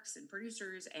networks and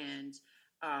producers, and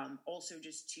also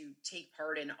just to take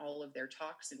part in all of their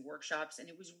talks and workshops. And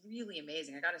it was really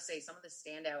amazing. I got to say, some of the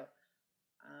standout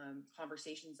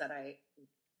conversations that I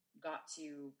got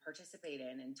to participate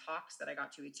in and talks that I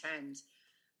got to attend.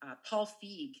 Paul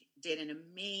Feig did an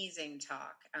amazing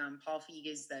talk. Paul Feig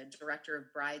is the director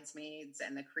of Bridesmaids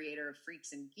and the creator of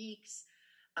Freaks and Geeks.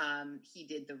 He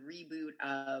did the reboot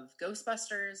of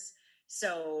Ghostbusters.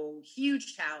 So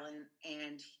huge talent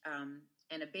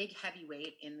and a big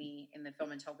heavyweight in the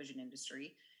film and television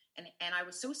industry. And I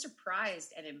was so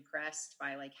surprised and impressed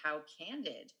by like how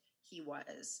candid he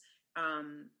was,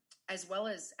 as well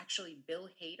as actually Bill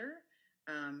Hader,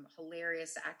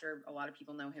 hilarious actor. A lot of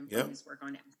people know him from his work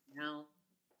on SNL.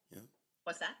 Yeah.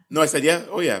 What's that? No, I said yeah.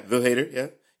 Oh yeah, Bill Hader. Yeah,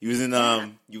 he was in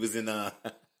he was in the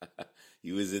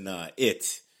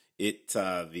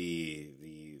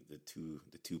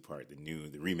two part,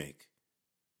 the remake.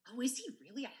 Oh, is he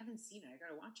really? I haven't seen it. I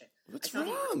gotta watch it. What's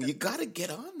wrong? You gotta get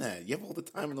on that. You have all the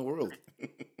time in the world.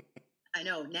 I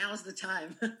know. Now's the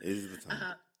time. It is the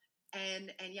time.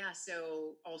 And yeah,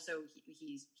 so also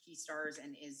he stars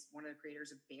and is one of the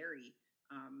creators of Barry,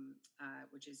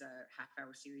 which is a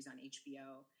half-hour series on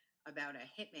HBO about a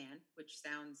hitman, which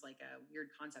sounds like a weird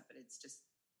concept, but it's just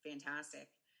fantastic.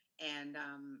 And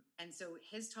so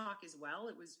his talk as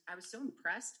well, I was so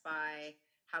impressed by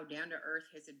how down to earth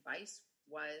his advice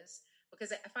was,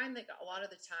 because I find that a lot of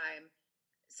the time,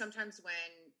 sometimes when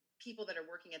people that are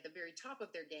working at the very top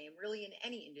of their game, really in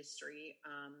any industry,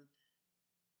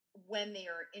 when they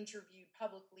are interviewed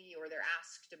publicly or they're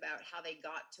asked about how they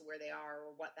got to where they are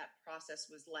or what that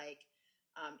process was like.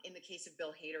 In the case of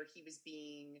Bill Hader, he was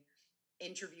being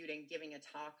interviewed and giving a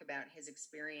talk about his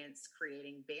experience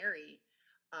creating Barry.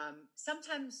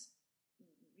 Sometimes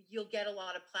you'll get a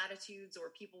lot of platitudes,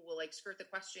 or people will like skirt the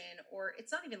question, or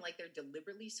it's not even like they're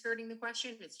deliberately skirting the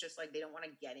question. It's just like they don't want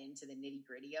to get into the nitty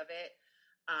gritty of it.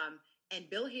 And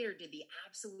Bill Hader did the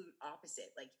absolute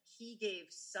opposite. Like, he gave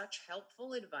such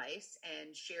helpful advice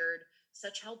and shared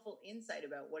such helpful insight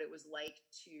about what it was like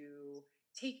to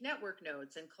take network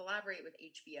notes and collaborate with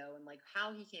HBO, and like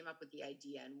how he came up with the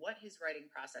idea and what his writing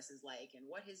process is like and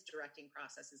what his directing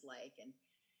process is like. And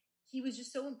he was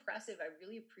just so impressive. I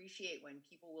really appreciate when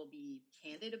people will be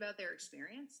candid about their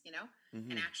experience, and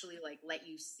actually like let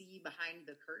you see behind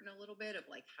the curtain a little bit of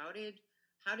like, how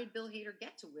did Bill Hader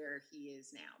get to where he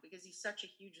is now? Because he's such a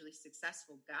hugely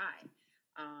successful guy.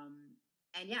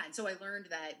 And so I learned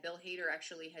that Bill Hader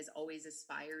actually has always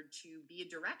aspired to be a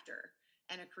director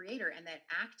and a creator, and that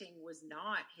acting was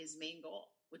not his main goal,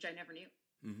 which I never knew.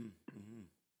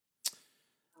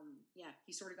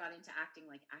 He sort of got into acting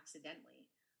like accidentally,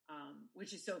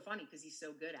 which is so funny because he's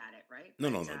so good at it, right?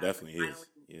 No, definitely he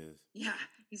is. Yeah,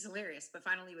 he's hilarious. But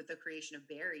finally, with the creation of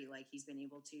Barry, like, he's been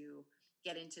able to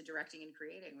get into directing and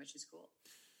creating, which is cool.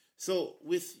 So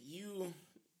with you,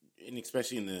 and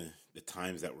especially in the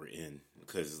times that we're in,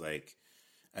 because like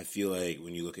I feel like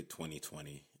when you look at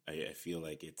 2020, I feel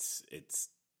like it's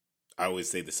I always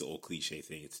say this old cliche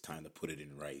thing, it's time to put it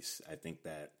in rice. I think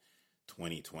that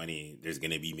 2020, there's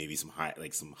going to be maybe some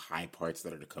high parts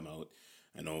that are to come out.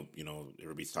 I know,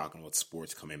 everybody's talking about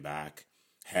sports coming back.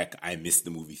 Heck, I miss the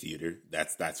movie theater.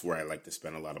 That's where I like to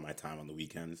spend a lot of my time on the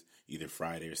weekends, either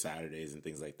Friday or Saturdays and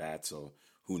things like that. So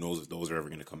who knows if those are ever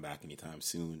going to come back anytime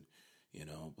soon,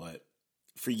 But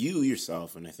for you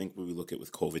yourself, and I think when we look at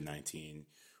with COVID-19,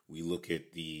 we look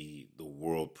at the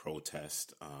world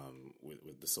protest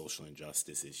with the social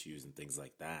injustice issues and things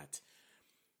like that.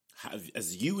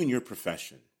 As you in your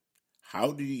profession,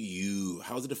 how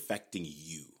is it affecting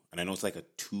you? And I know it's like a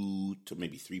 2 to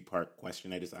maybe 3-part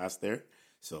question I just asked there.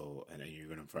 So I know you're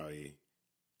going to probably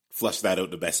flush that out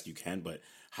the best you can, but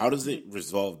how does it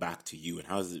resolve back to you, and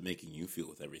how is it making you feel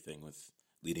with everything with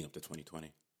leading up to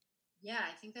 2020? Yeah,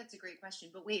 I think that's a great question.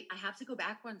 But wait, I have to go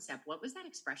back one step. What was that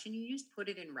expression you used? Put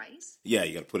it in rice? Yeah,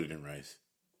 you got to put it in rice.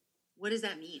 What does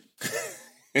that mean?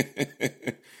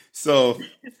 So,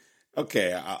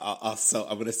 okay, I'm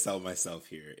going to sell myself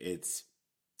here. It's,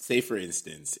 say for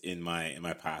instance, in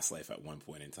my past life at one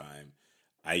point in time,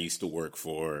 I used to work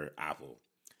for Apple.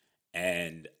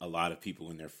 And a lot of people,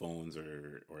 when their phones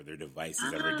or their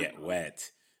devices ever get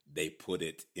wet, they put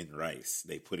it in rice.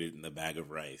 They put it in the bag of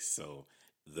rice, so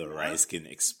the rice can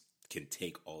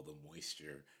take all the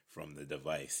moisture from the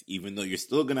device, even though you're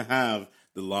still going to have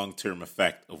the long-term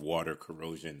effect of water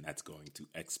corrosion that's going to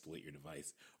exploit your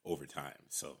device over time.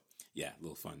 So, yeah, a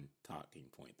little fun talking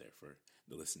point there for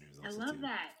the listeners. I love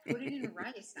that. Put it in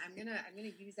rice. I'm gonna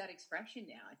use that expression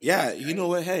now. Yeah, you know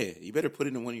what? Hey, you better put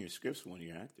it in one of your scripts for one of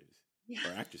your actors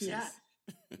or actresses. Yeah.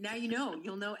 Now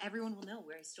you'll know. Everyone will know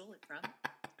where I stole it from.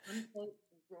 Unquote,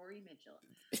 Rory Mitchell.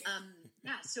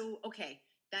 Yeah. So okay,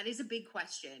 that is a big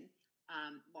question.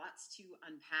 Lots to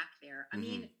unpack there. I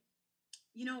mean,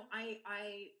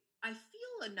 I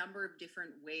feel a number of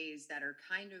different ways that are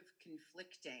kind of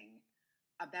conflicting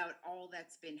about all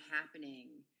that's been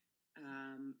happening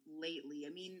lately. I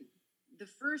mean, the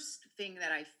first thing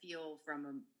that I feel from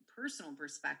a personal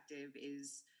perspective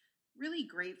is really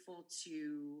grateful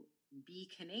to be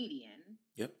Canadian.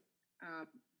 Yep.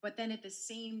 But then at the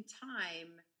same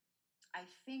time, I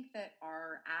think that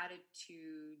our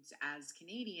attitudes as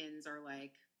Canadians are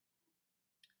like,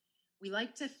 we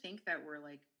like to think that we're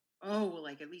like, oh, well,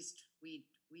 like at least we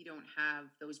don't have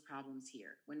those problems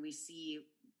here when we see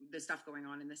the stuff going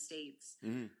on in the States.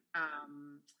 And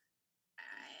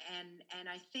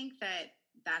I think that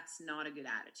that's not a good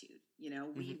attitude. You know,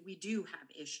 we do have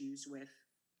issues with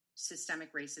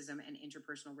systemic racism and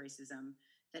interpersonal racism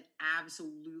that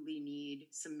absolutely need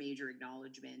some major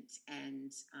acknowledgement.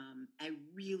 And I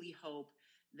really hope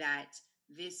that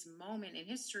this moment in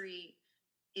history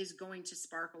is going to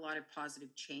spark a lot of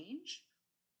positive change,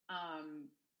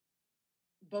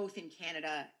 both in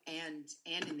Canada and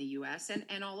in the US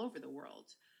and all over the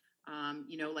world.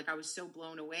 You know, like I was so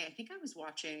blown away. I think it was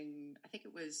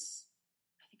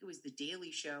The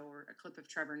Daily Show or a clip of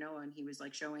Trevor Noah, and he was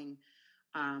like showing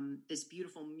this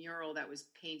beautiful mural that was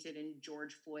painted in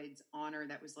George Floyd's honor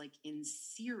that was like in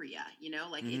Syria, you know,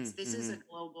 like this is a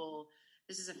global,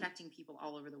 this is affecting people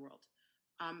all over the world.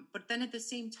 But then at the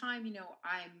same time, you know,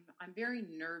 I'm very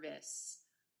nervous.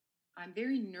 I'm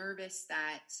very nervous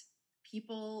that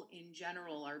people in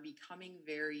general are becoming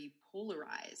very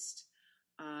polarized,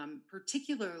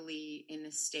 particularly in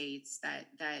the States, that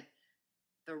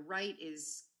the right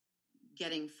is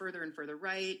getting further and further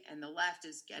right, and the left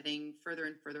is getting further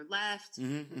and further left,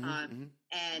 and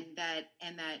that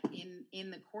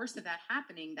in the course of that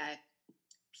happening, that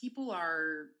people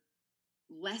are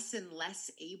less and less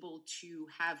able to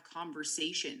have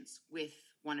conversations with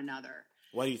one another.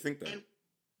 Why do you think that?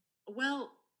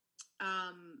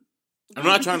 I'm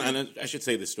not trying to, I should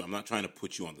say this too, I'm not trying to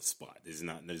put you on the spot. There's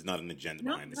not an agenda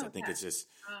behind this. I think it's just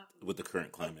with the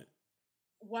current climate.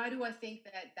 Why do I think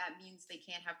that means they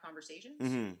can't have conversations?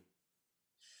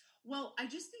 Well, I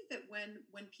just think that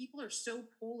when people are so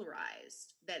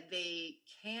polarized that they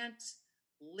can't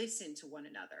listen to one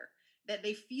another, that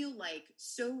they feel like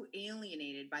so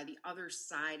alienated by the other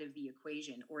side of the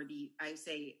equation, or I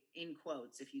say in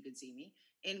quotes, if you could see me,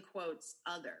 in quotes,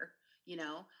 other, you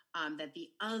know, that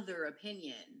the other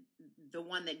opinion, the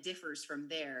one that differs from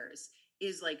theirs,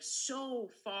 is like so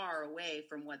far away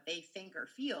from what they think or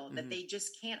feel that they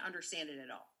just can't understand it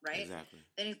at all, right? Exactly.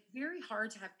 Then it's very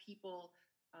hard to have people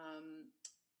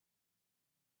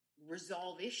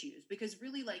resolve issues, because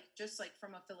really, like, just like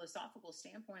from a philosophical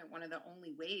standpoint, one of the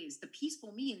only ways, the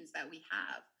peaceful means that we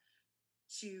have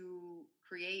to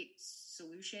create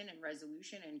solution and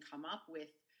resolution and come up with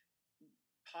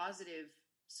positive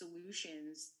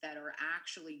solutions that are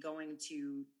actually going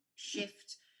to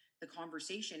shift the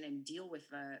conversation and deal with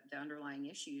the underlying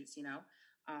issues, you know.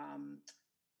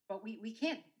 But we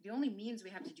can't, the only means we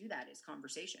have to do that is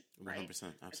conversation, right?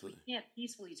 100%, absolutely. If we can't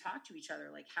peacefully talk to each other,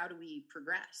 like, how do we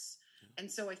progress? Yeah.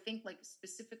 And so I think, like,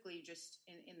 specifically just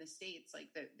in the States,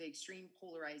 like the extreme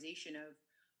polarization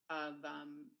of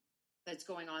that's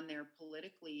going on there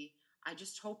politically, I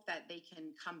just hope that they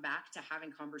can come back to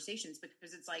having conversations,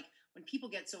 because it's like, when people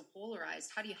get so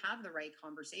polarized, how do you have the right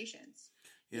conversations?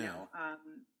 Yeah. You know,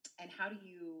 and how do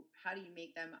you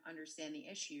make them understand the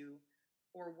issue,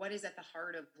 or what is at the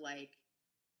heart of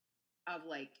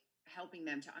helping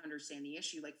them to understand the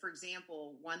issue? Like, for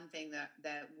example, one thing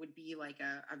that would be like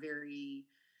a very,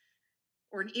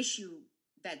 or an issue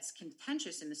that's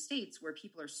contentious in the States where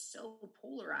people are so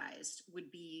polarized would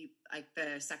be like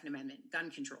the Second Amendment, gun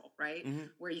control, right?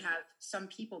 Where you have some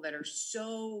people that are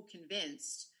so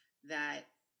convinced that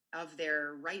of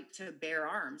their right to bear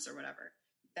arms or whatever,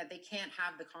 that they can't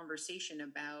have the conversation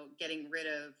about getting rid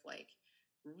of like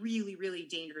really, really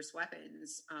dangerous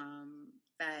weapons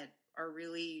that are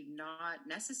really not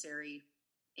necessary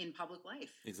in public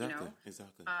life, Exactly.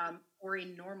 Exactly. or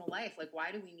in normal life. Like,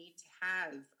 why do we need to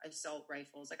have assault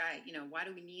rifles? Like, why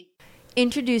do we need?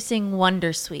 Introducing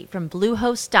Wondersuite from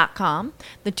Bluehost.com,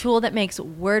 the tool that makes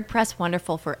WordPress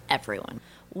wonderful for everyone.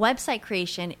 Website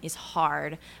creation is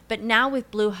hard, but now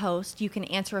with Bluehost, you can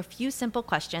answer a few simple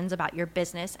questions about your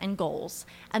business and goals,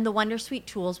 and the Wondersuite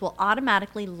tools will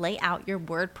automatically lay out your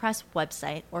WordPress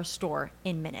website or store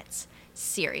in minutes.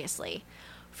 Seriously.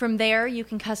 From there, you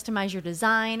can customize your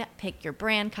design, pick your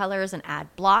brand colors, and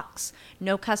add blocks.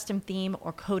 No custom theme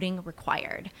or coding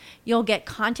required. You'll get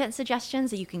content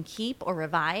suggestions that you can keep or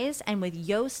revise, and with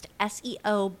Yoast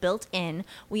SEO built in,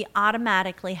 we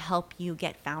automatically help you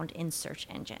get found in search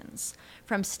engines.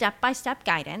 From step-by-step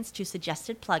guidance to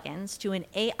suggested plugins to an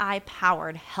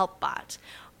AI-powered help bot,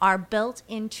 our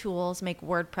built-in tools make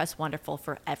WordPress wonderful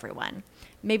for everyone.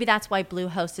 Maybe that's why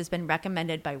Bluehost has been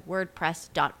recommended by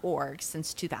WordPress.org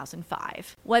since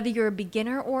 2005. Whether you're a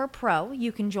beginner or a pro,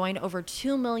 you can join over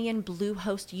 2 million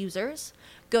Bluehost users.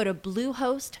 Go to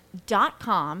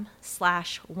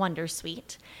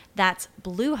bluehost.com/wondersuite. That's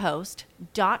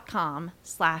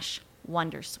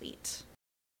bluehost.com/wondersuite.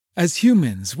 As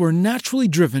humans, we're naturally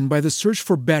driven by the search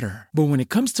for better. But when it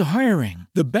comes to hiring,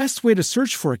 the best way to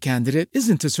search for a candidate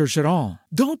isn't to search at all.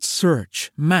 Don't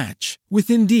search, match with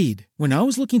Indeed. When I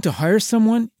was looking to hire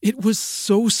someone, it was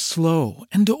so slow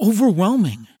and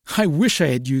overwhelming. I wish I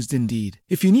had used Indeed.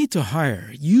 If you need to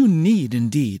hire, you need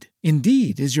Indeed.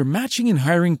 Indeed is your matching and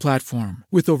hiring platform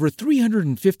with over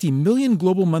 350 million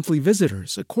global monthly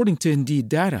visitors, according to Indeed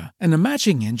data, and a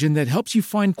matching engine that helps you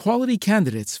find quality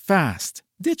candidates fast.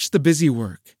 Ditch the busy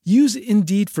work. Use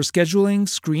Indeed for scheduling,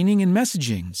 screening, and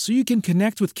messaging so you can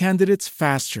connect with candidates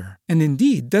faster. And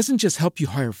Indeed doesn't just help you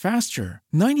hire faster.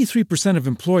 93% of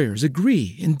employers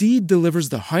agree Indeed delivers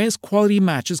the highest quality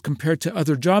matches compared to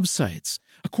other job sites,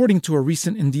 according to a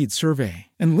recent Indeed survey.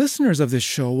 And listeners of this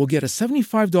show will get a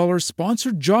 $75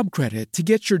 sponsored job credit to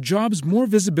get your jobs more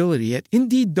visibility at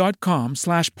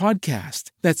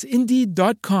Indeed.com/podcast. That's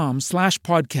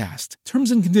Indeed.com/podcast.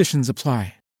 Terms and conditions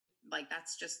apply. Like,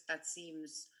 that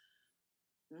seems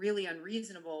really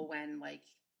unreasonable when, like,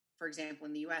 for example,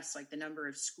 in the US, like, the number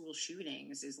of school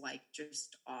shootings is like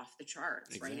just off the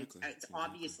charts, right? It's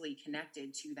obviously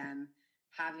connected to them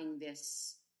having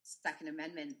this Second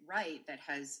Amendment right that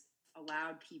has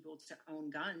allowed people to own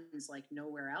guns like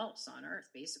nowhere else on earth,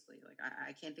 basically. Like,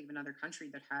 I can't think of another country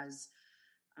that has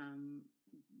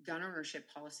gun ownership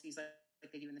policies like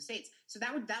they do in the States. So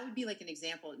that would be like an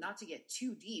example, not to get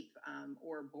too deep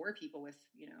or bore people with,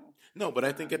 No, but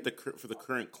I think for the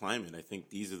current climate, I think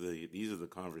these are the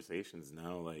conversations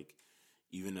now. Like,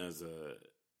 even as I'll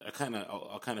kind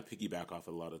of piggyback off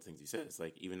a lot of things you said. It's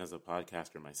like, even as a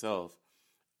podcaster myself,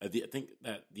 I think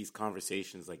that these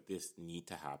conversations like this need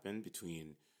to happen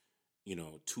between,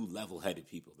 two level-headed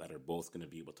people that are both going to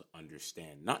be able to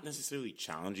understand, not necessarily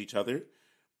challenge each other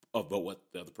about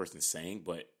what the other person is saying,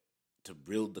 but to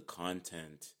build the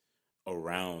content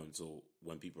around, so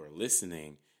when people are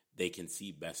listening, they can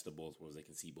see best of both worlds. They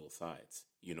can see both sides.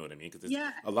 You know what I mean? Because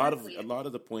a lot of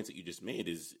the points that you just made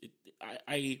is,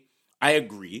 I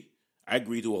agree. I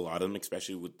agree to a lot of them,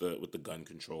 especially with the gun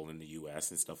control in the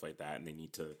U.S. and stuff like that. And they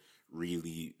need to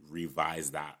really revise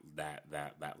that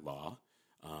law,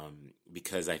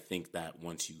 because I think that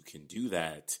once you can do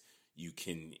that, you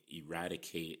can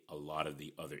eradicate a lot of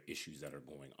the other issues that are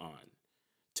going on.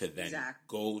 To then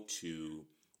go to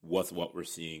what we're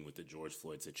seeing with the George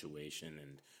Floyd situation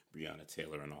and Breonna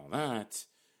Taylor and all that,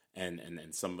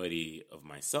 and somebody of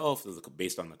myself,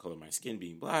 based on the color of my skin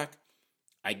being black,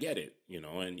 I get it, and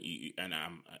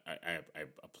I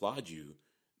applaud you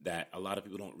that a lot of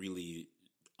people don't really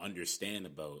understand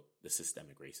about the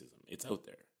systemic racism. It's out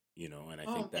there, and I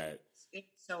think that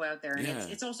it's so out there, and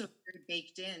it's also very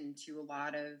baked into a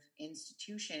lot of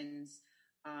institutions.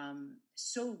 It's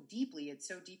so deeply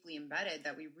embedded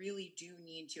that we really do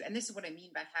need to, and this is what I mean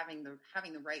by having the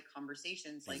right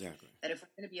conversations, like that if we're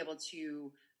going to be able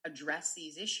to address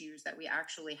these issues, that we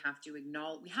actually have to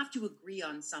acknowledge, we have to agree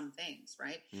on some things,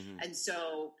 right? Mm-hmm. And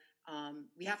so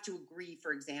we have to agree,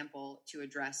 for example, to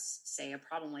address, say, a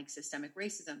problem like systemic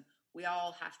racism. We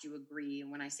all have to agree,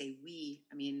 and when I say we,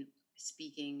 I mean,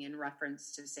 speaking in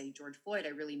reference to, say, George Floyd, I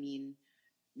really mean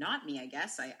not me, I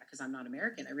guess, because I'm not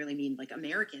American. I really mean, like,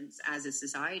 Americans as a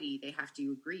society, they have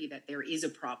to agree that there is a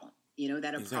problem,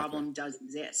 that a problem does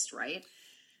exist, right?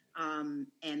 And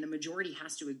the majority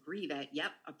has to agree that,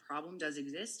 yep, a problem does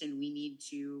exist, and we need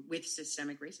to, with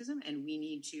systemic racism, and we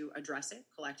need to address it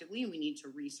collectively, and we need to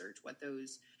research what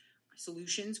those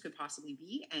solutions could possibly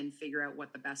be and figure out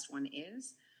what the best one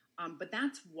is. But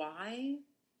that's why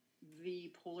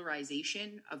the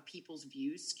polarization of people's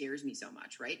views scares me so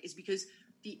much, right? Is because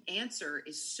the answer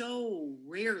is so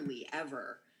rarely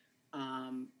ever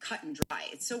cut and dry.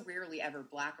 It's so rarely ever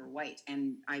black or white.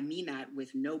 And I mean that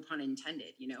with no pun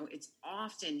intended. It's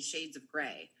often shades of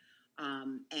gray.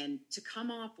 And to come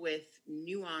up with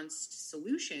nuanced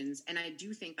solutions. And I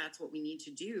do think that's what we need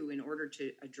to do in order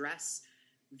to address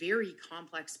very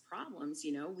complex problems.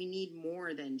 We need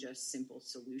more than just simple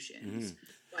solutions,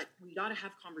 but we got to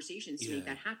have conversations to make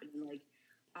that happen. Like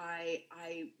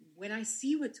when I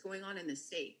see what's going on in the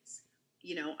States,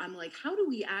 I'm like, how do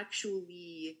we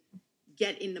actually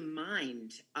get in the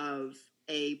mind of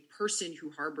a person who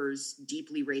harbors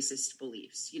deeply racist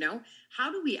beliefs?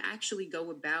 How do we actually go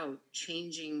about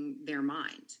changing their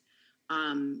mind?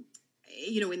 In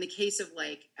the case of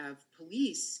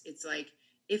police, it's like,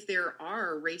 if there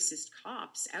are racist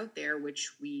cops out there,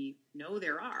 which we know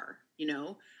there are,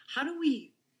 how do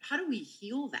we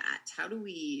heal that? How do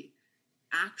we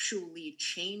actually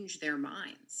change their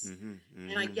minds?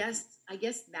 And I guess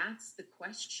that's the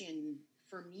question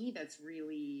for me that's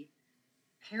really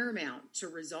paramount to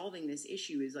resolving this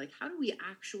issue, is like, how do we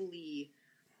actually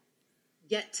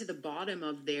get to the bottom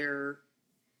of their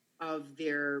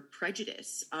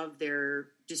prejudice, of their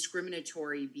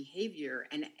discriminatory behavior,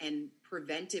 and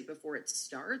prevent it before it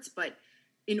starts? But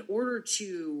in order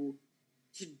to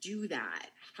do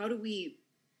that, how do we?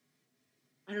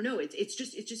 I don't know. It's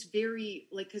just very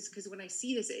because when I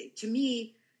see this, to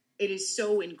me, it is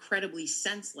so incredibly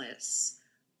senseless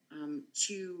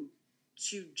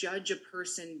to judge a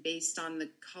person based on the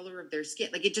color of their skin.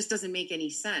 Like, it just doesn't make any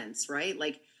sense, right?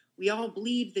 Like, we all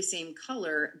bleed the same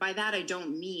color. By that, I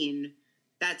don't mean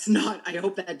that's not, I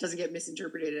hope that doesn't get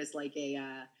misinterpreted as like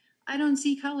I don't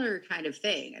see color kind of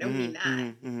thing. I don't mean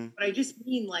that. But I just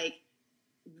mean like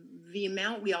the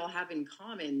amount we all have in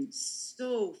common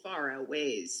so far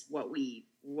outweighs what we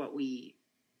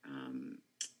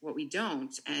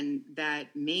don't. And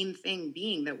that main thing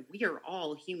being that we are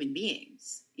all human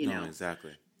beings, No,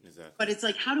 exactly. But it's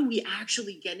like, how do we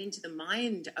actually get into the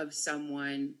mind of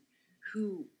someone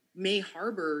who may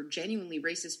harbor genuinely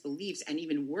racist beliefs, and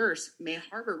even worse, may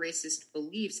harbor racist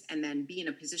beliefs and then be in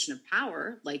a position of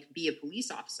power, like be a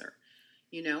police officer?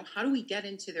 How do we get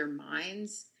into their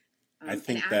minds I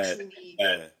think and actually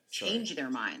change their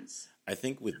minds? I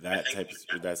think with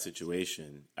that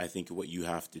situation, I think what you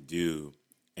have to do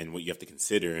and what you have to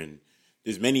consider, and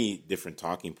there's many different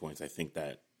talking points I think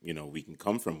that, we can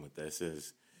come from with this,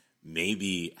 is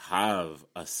maybe have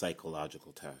a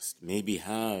psychological test. Maybe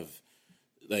have,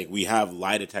 we have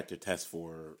lie detector tests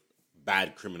for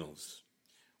bad criminals.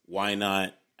 Why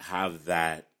not have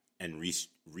that and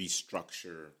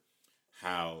restructure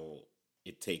how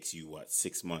it takes you,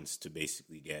 6 months to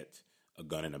basically get a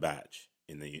gun and a badge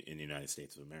in the United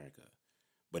States of America,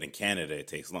 but in Canada it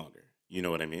takes longer. You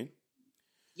know what I mean?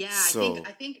 Yeah, so,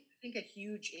 I think a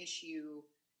huge issue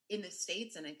in the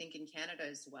States, and I think in Canada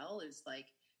as well, is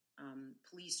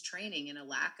police training and a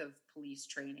lack of police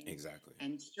training. Exactly.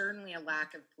 And certainly a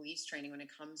lack of police training when it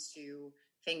comes to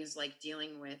things like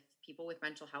dealing with people with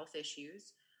mental health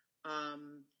issues.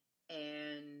 And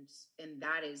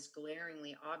that is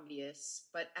glaringly obvious.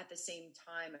 But at the same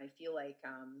time, I feel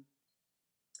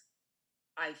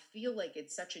like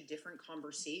it's such a different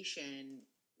conversation.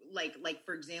 Like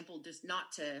for example, just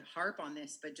not to harp on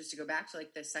this, but just to go back to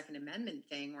the Second Amendment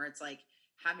thing, where it's like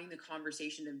having the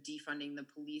conversation of defunding the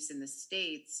police in the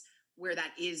States, where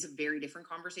that is a very different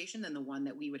conversation than the one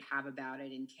that we would have about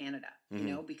it in Canada,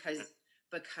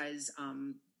 because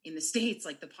in the States,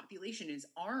 the population is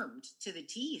armed to the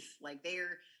teeth,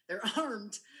 they're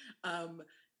armed.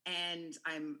 And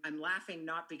I'm laughing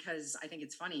not because I think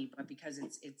it's funny, but because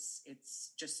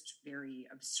it's just very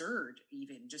absurd,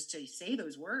 even just to say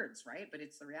those words, right? But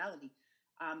it's the reality.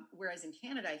 Whereas in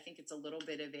Canada, I think it's a little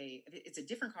bit of it's a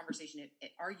different conversation.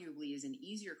 It arguably is an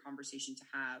easier conversation to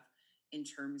have in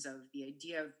terms of the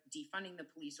idea of defunding the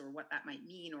police, or what that might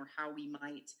mean, or how we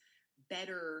might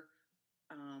better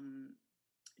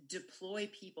deploy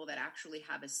people that actually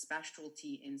have a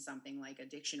specialty in something like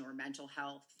addiction or mental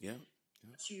health. Yeah.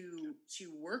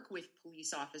 To work with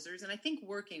police officers. And I think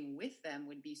working with them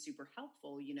would be super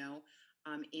helpful,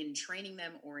 in training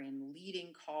them, or in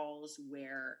leading calls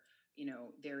where,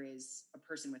 there is a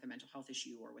person with a mental health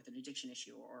issue or with an addiction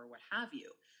issue or what have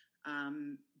you.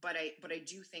 But I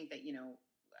do think that,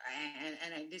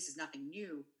 this is nothing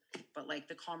new, but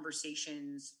the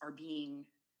conversations are being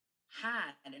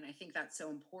had. And I think that's so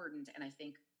important. And I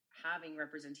think having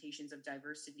representations of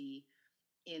diversity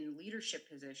in leadership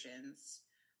positions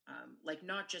like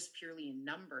not just purely in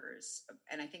numbers.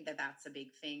 And I think that that's a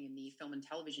big thing in the film and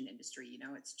television industry. You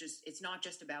know, it's not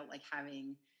just about like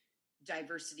having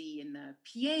diversity in the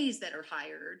PAs that are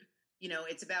hired. You know,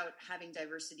 it's about having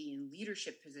diversity in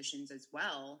leadership positions as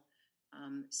well,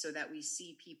 so that we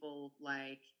see people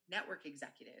like network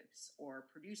executives or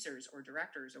producers or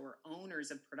directors or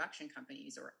owners of production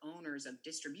companies or owners of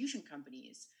distribution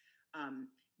companies,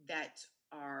 that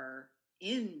are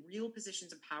in real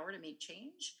positions of power to make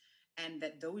change, and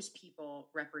that those people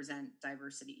represent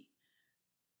diversity.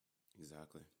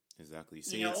 Exactly. You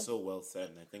say it's so well said.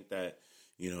 And I think that,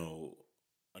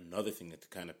 another thing that to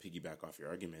kind of piggyback off your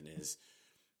argument is,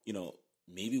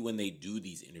 maybe when they do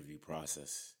these interview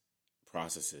processes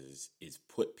is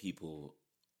put people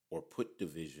or put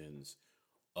divisions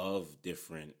of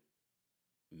different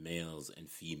males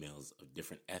and females of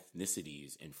different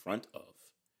ethnicities in front of,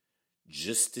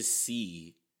 just to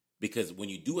see, because when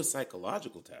you do a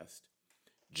psychological test,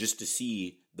 just to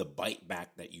see the bite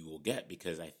back that you will get.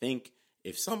 Because I think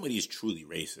if somebody is truly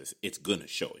racist, it's going to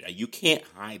show. You can't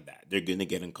hide that. They're going to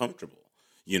get uncomfortable.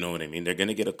 You know what I mean? They're going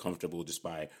to get uncomfortable just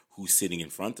by who's sitting in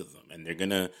front of them. And they're going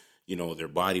to, their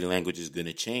body language is going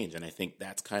to change. And I think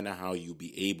that's kind of how you'll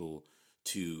be able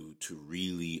to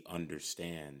really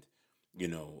understand,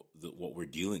 what we're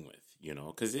dealing with,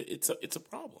 because it's a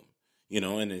problem,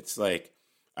 and it's like,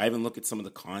 I even look at some of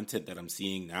the content that I'm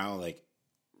seeing now, like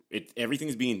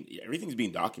everything's being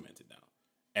documented now.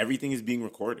 Everything is being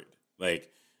recorded.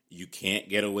 Like, you can't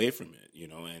get away from it,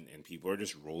 and people are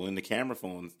just rolling the cameras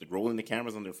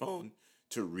on their phone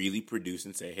to really produce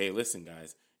and say, hey, listen,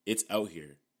 guys, it's out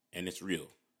here and it's real.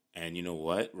 And you know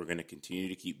what? We're going to continue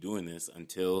to keep doing this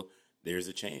until there's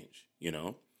a change,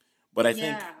 But I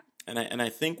think, and I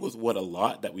think with what a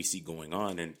lot that we see going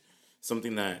on, and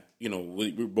something that,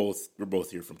 we're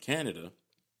both here from Canada,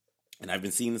 and I've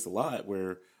been seeing this a lot,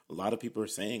 where a lot of people are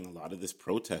saying a lot of this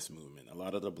protest movement, a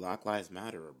lot of the Black Lives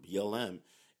Matter or BLM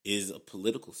is a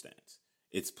political stance.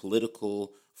 It's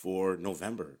political for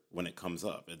November when it comes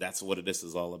up. That's what this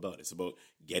is all about. It's about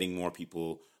getting more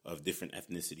people of different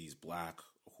ethnicities, Black,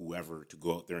 whoever, to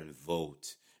go out there and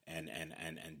vote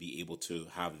and be able to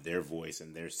have their voice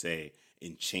and their say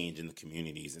in change in the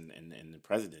communities and the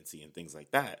presidency and things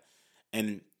like that.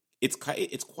 And it's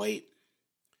quite,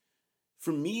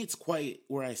 for me, it's quite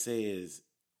where I say is,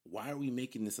 why are we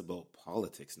making this about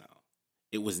politics now?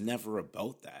 It was never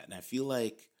about that. And I feel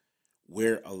like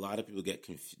where a lot of people get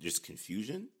just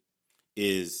confusion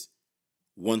is,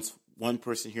 once one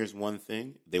person hears one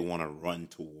thing, they want to run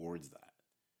towards that.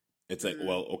 It's like,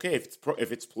 well, okay,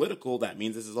 if it's political, that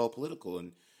means this is all political.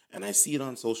 And I see it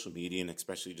on social media, and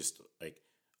especially just like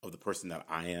of the person that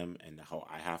I am and how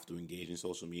I have to engage in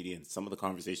social media, and some of the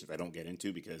conversations I don't get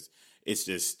into because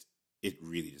it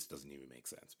really just doesn't even make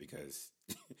sense, because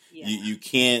you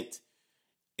can't,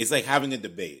 it's like having a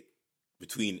debate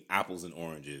between apples and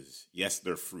oranges. Yes,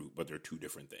 they're fruit, but they're two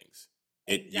different things.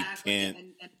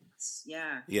 Exactly.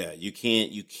 You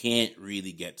can't, you can't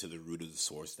really get to the root of the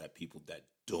source, that people that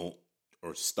don't,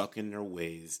 or stuck in their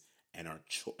ways and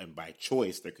and by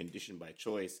choice, they're conditioned by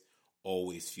choice,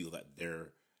 always feel that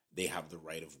they have the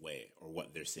right of way, or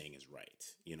what they're saying is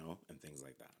right, and things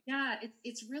like that. Yeah,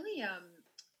 it's really,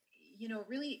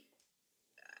 really,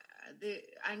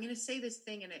 I'm going to say this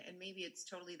thing, and maybe it's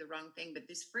totally the wrong thing, but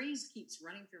this phrase keeps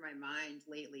running through my mind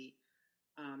lately.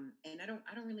 And I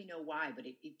don't really know why, but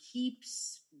it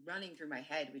keeps running through my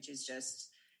head, which is just,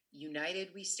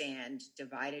 united we stand,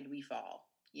 divided we fall,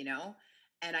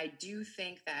 And I do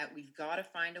think that we've got to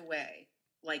find a way,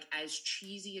 like, as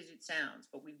cheesy as it sounds,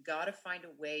 but we've got to find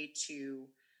a way to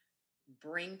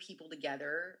bring people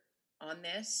together on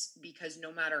this, because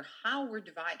no matter how we're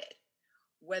divided,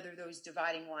 whether those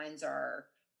dividing lines are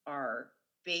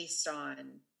based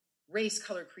on race,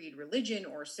 color, creed, religion,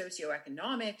 or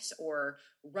socioeconomics, or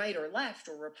right or left,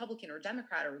 or Republican or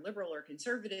Democrat, or liberal or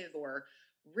conservative, or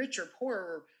rich or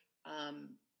poor,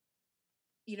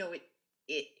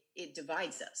 it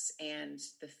divides us. And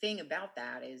the thing about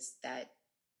that is that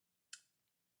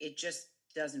it just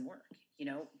doesn't work.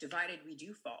 Divided we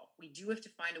do fall. We do have to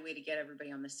find a way to get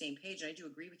everybody on the same page. And I do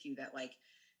agree with you that, like,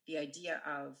 the idea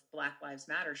of Black Lives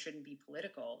Matter shouldn't be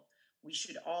political. We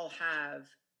should all have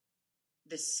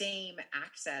the same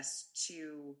access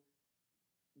to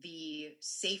the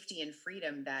safety and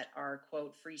freedom that our,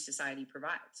 quote, free society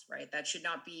provides, right? That should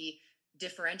not be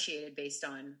differentiated based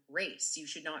on race. You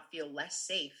should not feel less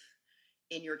safe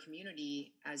in your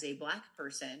community as a Black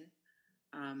person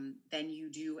than you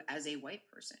do as a white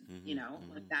person.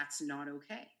 Like, that's not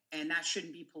okay. And that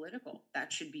shouldn't be political.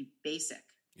 That should be basic.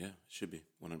 Yeah, it should be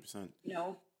 100%.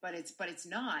 But it's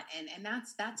not. And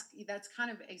that's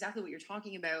kind of exactly what you're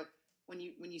talking about when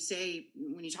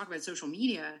you talk about social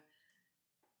media.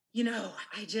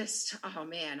 Oh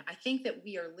man, I think that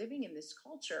we are living in this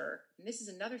culture, and this is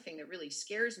another thing that really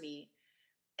scares me.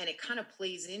 And it kind of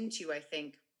plays into, I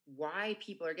think, why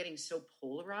people are getting so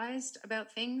polarized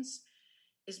about things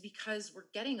is because we're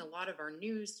getting a lot of our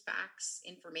news, facts,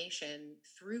 information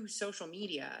through social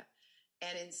media.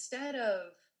 And instead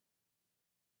of,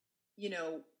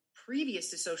 previous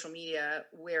to social media,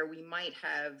 where we might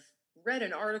have read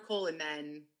an article and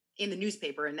then in the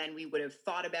newspaper, and then we would have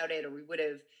thought about it, or we would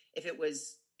have,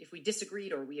 if we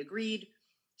disagreed or we agreed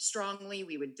strongly,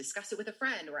 we would discuss it with a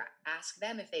friend or ask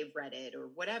them if they've read it or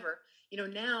whatever.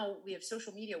 Now we have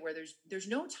social media where there's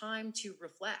no time to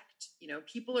reflect.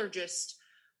 People are just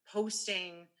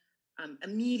posting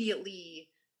immediately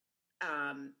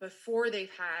before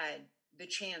they've had the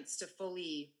chance to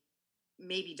fully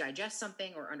maybe digest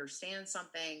something or understand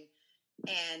something.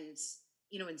 And,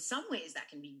 in some ways that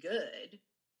can be good,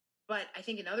 but I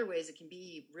think in other ways it can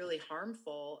be really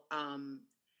harmful. And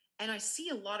I see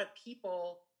a lot of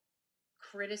people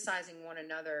criticizing one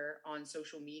another on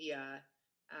social media,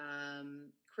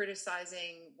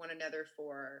 criticizing one another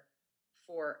for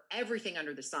everything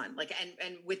under the sun.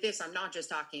 And with this, I'm not just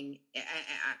talking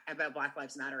about Black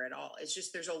Lives Matter at all. It's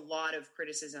just, there's a lot of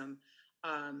criticism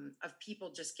of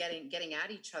people just getting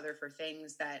at each other for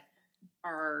things that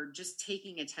are just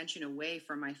taking attention away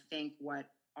from, I think, what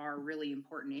are really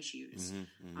important issues.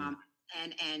 I'm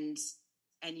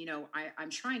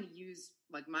trying to use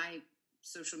my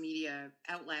social media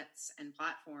outlets and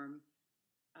platform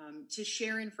to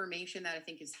share information that I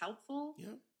think is helpful. Yeah.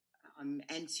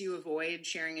 And to avoid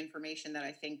sharing information that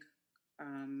I think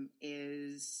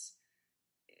is,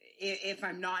 if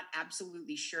I'm not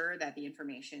absolutely sure that the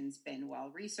information's been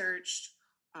well researched,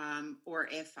 or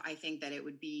if I think that it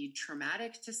would be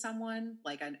traumatic to someone.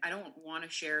 I don't want to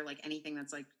share anything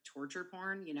that's torture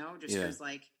porn, just because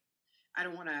I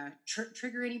don't want to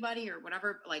trigger anybody or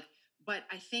whatever. But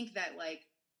I think that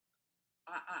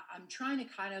I'm trying to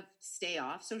kind of stay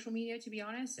off social media, to be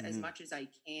honest, as much as I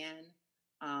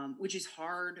can, which is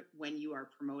hard when you are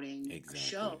promoting a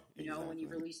show, when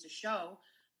you've released a show,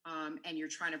 and you're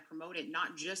trying to promote it,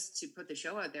 not just to put the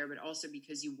show out there, but also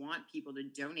because you want people to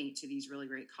donate to these really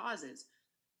great causes.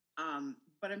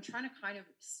 But I'm trying to kind of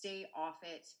stay off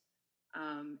it,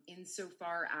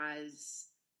 insofar as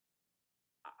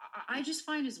I just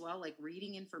find as well,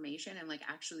 reading information and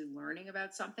actually learning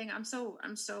about something. I'm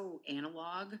so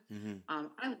analog.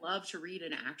 I love to read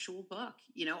an actual book.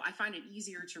 I find it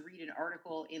easier to read an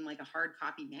article in a hard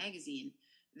copy magazine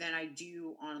than I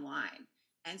do online.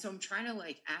 And so I'm trying to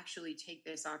actually take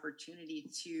this opportunity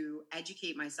to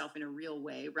educate myself in a real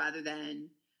way rather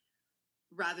than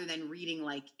reading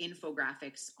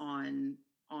infographics on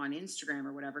Instagram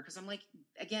or whatever. Cause I'm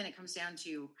again, it comes down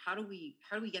to how do we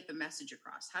get the message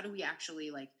across? How do we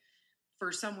actually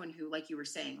for someone who, like you were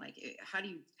saying, how do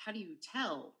you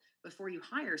tell before you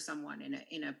hire someone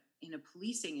in a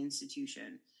policing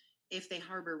institution if they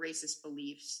harbor racist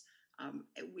beliefs?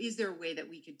 Is there a way that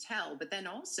we could tell? But then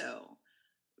also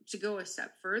to go a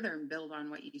step further and build on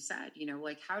what you said,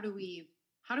 how do we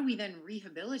then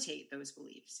rehabilitate those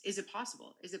beliefs? Is it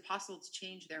possible? Is it possible to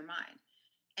change their mind?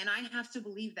 And I have to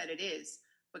believe that it is,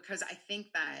 because I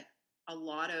think that a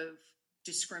lot of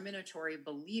discriminatory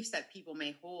beliefs that people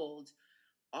may hold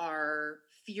are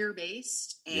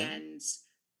fear-based and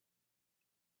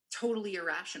totally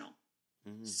irrational.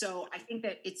 So I think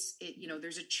that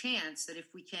there's a chance that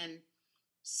if we can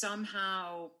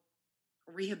somehow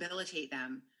rehabilitate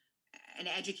them and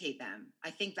educate them,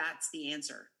 I think that's the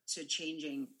answer to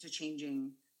changing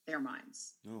their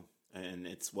minds. No, and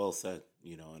it's well said,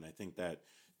 and I think that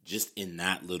just in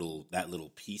that little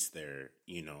piece there,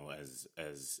 as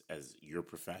your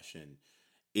profession,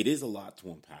 it is a lot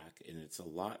to unpack and it's a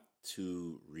lot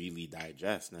to really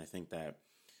digest. And I think that,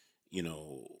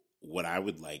 what I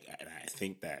would like, and I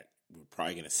think that we're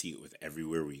probably going to see it with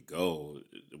everywhere we go,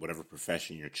 whatever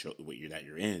profession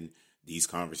you're in, these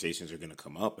conversations are going to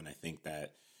come up. And I think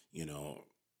that,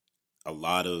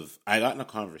 I got in a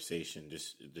conversation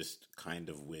just kind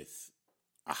of with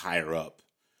a higher up,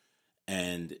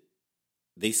 and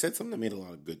they said something that made a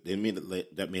lot of good.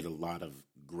 That made a lot of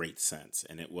great sense,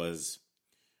 and it was,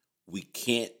 we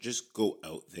can't just go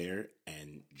out there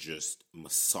and just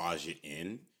massage it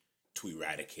in to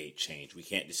eradicate change. We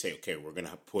can't just say, okay, we're going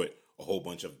to put a whole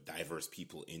bunch of diverse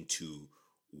people into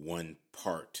one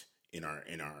part in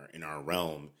our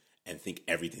realm and think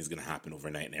everything's going to happen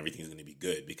overnight and everything's going to be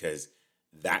good, because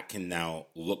that can now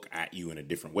look at you in a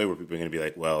different way, where people are going to be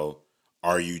like, well,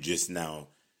 are you just now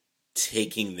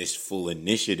taking this full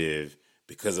initiative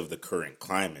because of the current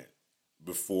climate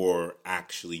before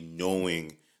actually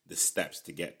knowing the steps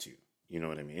to get to? You know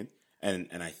what I mean? And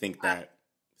I think that,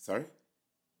 sorry?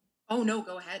 Oh, no,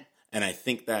 go ahead. And I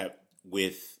think that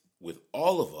with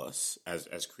all of us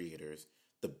as creators,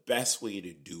 the best way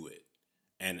to do it,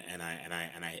 and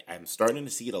I'm starting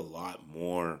to see it a lot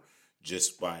more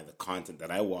just by the content that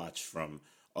I watch from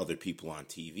other people on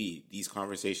TV. These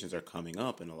conversations are coming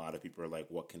up, and a lot of people are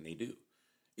like, "What can they do?"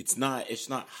 It's not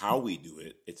how we do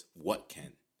it; it's what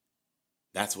can.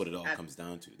 That's what it all comes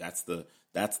down to. That's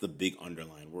the big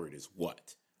underlying word is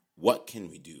what. What can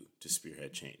we do to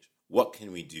spearhead change? What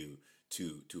can we do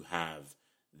to have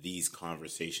these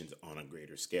conversations on a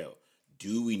greater scale?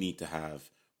 Do we need to have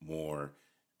more,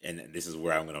 and this is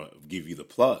where I'm going to give you the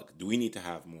plug, do we need to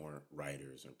have more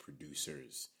writers or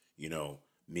producers,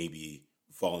 maybe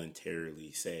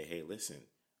voluntarily say, hey, listen,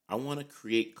 I want to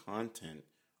create content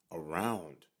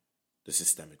around the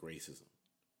systemic racism,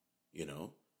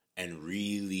 and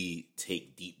really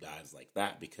take deep dives like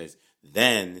that, because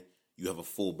then you have a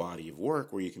full body of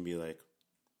work where you can be like,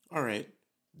 all right,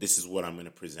 this is what I'm going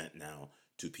to present now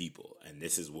to people, and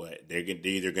this is what they're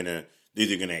either going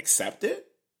to accept it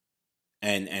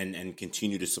and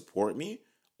continue to support me,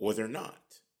 or they're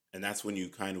not. And that's when you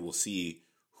kind of will see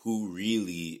who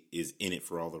really is in it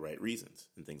for all the right reasons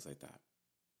and things like that.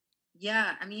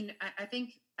 Yeah, I mean, I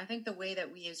think the way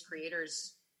that we as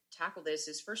creators tackle this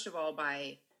is, first of all,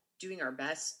 by doing our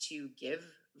best to give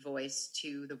voice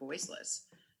to the voiceless,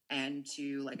 and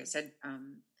to, like I said,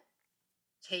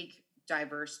 take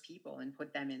diverse people and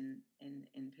put them in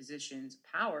positions of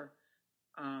power,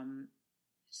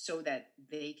 so that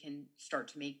they can start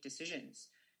to make decisions.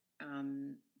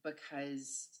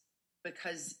 Because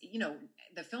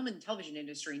the film and television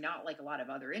industry, not like a lot of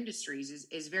other industries,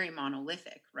 is very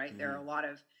monolithic, right? Mm-hmm. There are a lot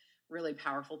of really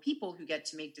powerful people who get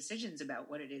to make decisions about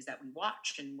what it is that we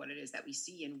watch and what it is that we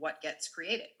see and what gets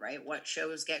created, right? What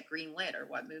shows get greenlit or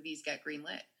what movies get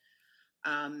greenlit.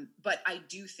 But I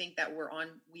do think that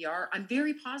I'm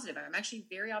very positive. I'm actually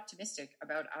very optimistic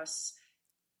about us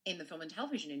in the film and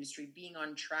television industry being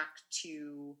on track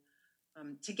to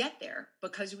get there,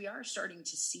 because we are starting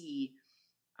to see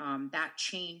that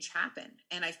change happen.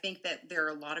 And I think that there are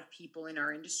a lot of people in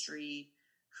our industry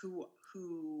who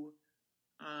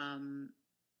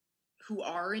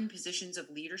are in positions of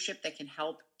leadership that can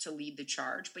help to lead the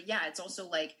charge. But yeah, it's also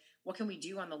like, what can we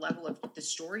do on the level of the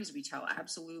stories we tell?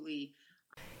 Absolutely.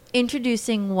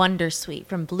 Introducing Wondersuite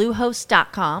from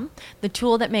Bluehost.com, the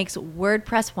tool that makes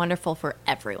WordPress wonderful for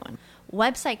everyone.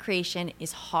 Website creation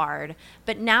is hard,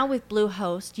 but now with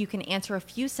Bluehost, you can answer a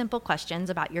few simple questions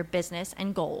about your business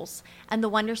and goals, and the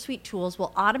Wondersuite tools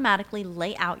will automatically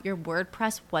lay out your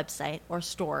WordPress website or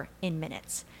store in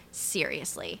minutes.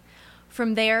 Seriously.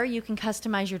 From there, you can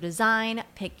customize your design,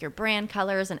 pick your brand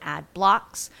colors, and add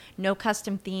blocks. No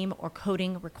custom theme or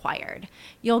coding required.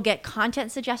 You'll get content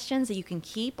suggestions that you can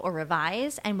keep or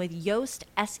revise, and with Yoast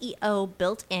SEO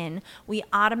built in, we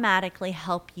automatically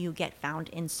help you get found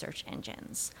in search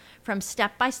engines. From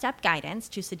step-by-step guidance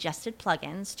to suggested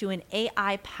plugins to an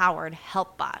AI-powered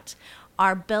help bot,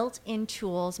 our built-in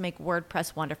tools make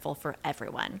WordPress wonderful for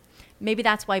everyone. Maybe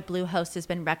that's why Bluehost has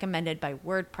been recommended by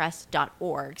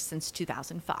WordPress.org since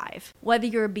 2005. Whether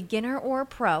you're a beginner or a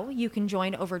pro, you can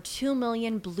join over 2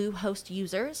 million Bluehost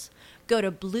users. Go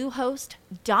to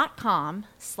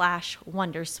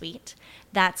bluehost.com/wondersuite.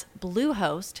 That's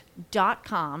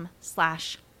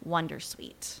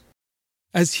bluehost.com/wondersuite.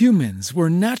 As humans, we're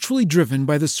naturally driven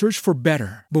by the search for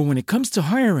better. But when it comes to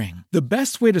hiring, the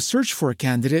best way to search for a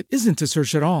candidate isn't to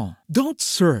search at all. Don't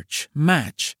search,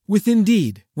 match with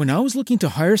Indeed. When I was looking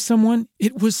to hire someone,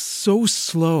 it was so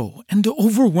slow and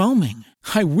overwhelming.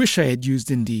 I wish I had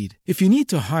used Indeed. If you need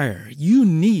to hire, you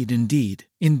need Indeed.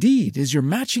 Indeed is your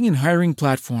matching and hiring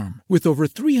platform with over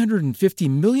 350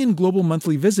 million global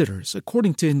monthly visitors,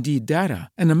 according to Indeed data,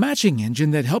 and a matching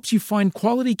engine that helps you find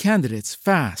quality candidates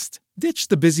fast. Ditch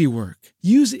the busy work.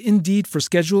 Use Indeed for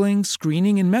scheduling,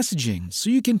 screening, and messaging so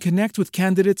you can connect with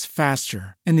candidates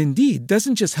faster. And Indeed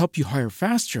doesn't just help you hire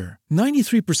faster.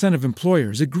 93% of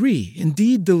employers agree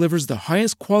Indeed delivers the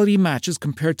highest quality matches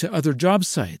compared to other job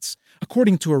sites,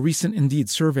 according to a recent Indeed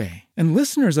survey. And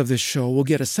listeners of this show will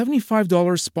get a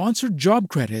 $75 sponsored job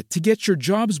credit to get your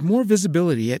jobs more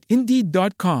visibility at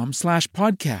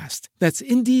Indeed.com/podcast. That's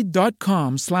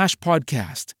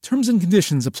Indeed.com/podcast. Terms and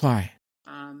conditions apply.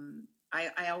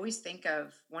 I always think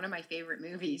of one of my favorite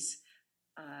movies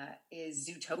is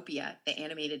Zootopia, the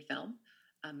animated film.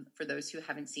 For those who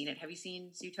haven't seen it, have you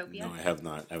seen Zootopia? No, I have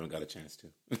not. I haven't got a chance to.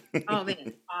 Oh man,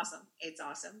 it's awesome! It's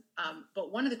awesome.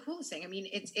 But one of the coolest thing, I mean,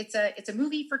 it's a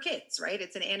movie for kids, right?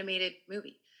 It's an animated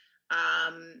movie,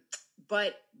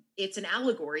 but it's an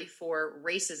allegory for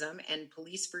racism and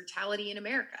police brutality in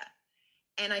America.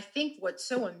 And I think what's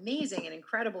so amazing and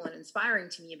incredible and inspiring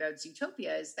to me about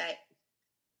Zootopia is that,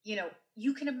 you know,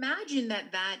 you can imagine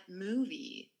that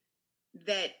movie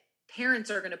that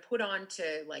parents are going to put on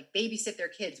to like babysit their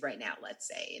kids right now, let's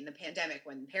say in the pandemic,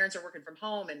 when parents are working from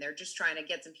home and they're just trying to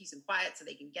get some peace and quiet so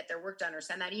they can get their work done or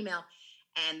send that email,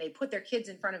 and they put their kids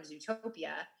in front of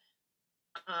Zootopia.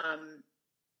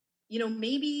 You know,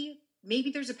 maybe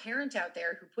there's a parent out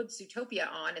there who puts Zootopia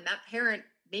on, and that parent,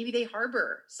 maybe they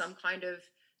harbor some kind of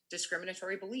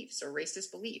discriminatory beliefs or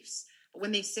racist beliefs. But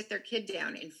when they sit their kid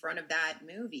down in front of that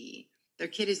movie, their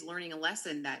kid is learning a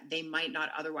lesson that they might not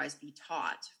otherwise be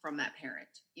taught from that parent,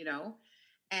 you know?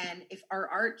 And if our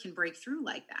art can break through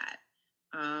like that,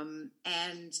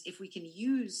 and if we can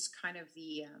use kind of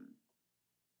if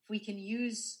we can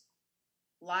use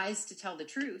lies to tell the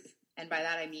truth, and by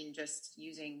that I mean just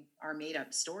using our made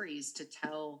up stories to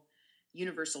tell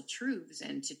universal truths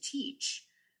and to teach,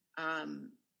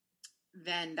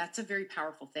 then that's a very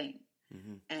powerful thing.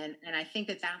 Mm-hmm. And I think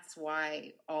that's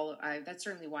why that's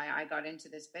certainly why I got into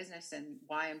this business and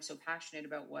why I'm so passionate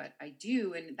about what I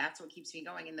do. And that's what keeps me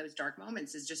going in those dark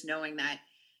moments, is just knowing that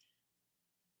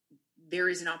there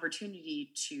is an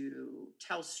opportunity to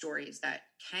tell stories that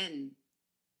can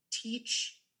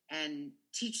teach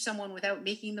someone without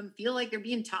making them feel like they're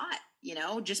being taught, you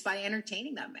know, just by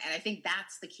entertaining them. And I think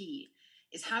that's the key,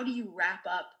 is how do you wrap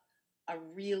up a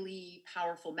really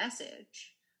powerful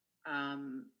message?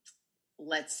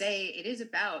 Let's say it is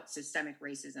about systemic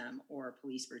racism or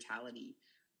police brutality,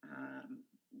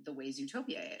 the way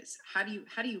Zootopia is. How do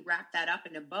you wrap that up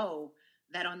in a bow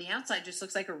that on the outside just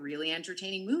looks like a really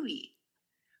entertaining movie,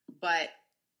 but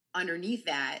underneath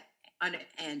that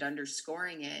and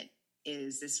underscoring it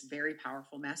is this very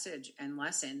powerful message and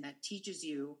lesson that teaches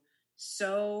you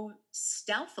so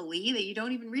stealthily that you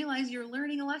don't even realize you're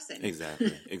learning a lesson.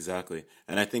 Exactly.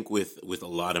 And I think with a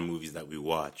lot of movies that we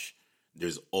watch,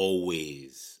 there's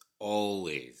always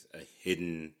a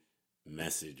hidden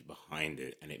message behind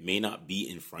it. And it may not be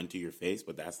in front of your face,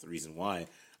 but that's the reason why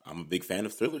I'm a big fan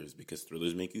of thrillers, because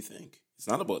thrillers make you think. It's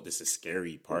not about the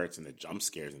scary parts and the jump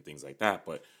scares and things like that,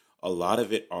 but a lot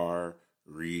of it are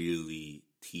really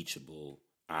teachable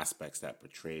aspects that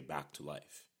portray back to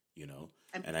life, you know?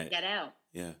 And Get Out.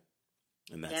 Yeah.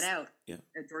 And that's, Get Out. Yeah.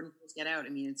 Jordan Peele's Get Out. I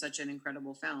mean, it's such an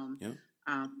incredible film. Yeah.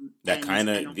 That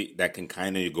can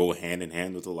kind of go hand in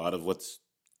hand with a lot of what's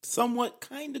somewhat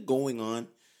kind of going on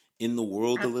in the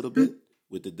world a little bit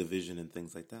with the division and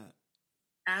things like that.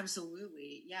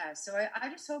 Absolutely. Yeah. So I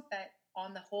just hope that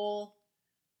on the whole,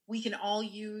 we can all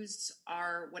use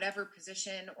our whatever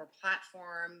position or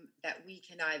platform that we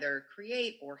can either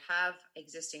create or have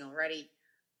existing already,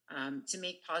 to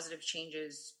make positive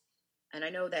changes. And I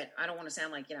know that I don't want to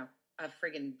sound like, you know, a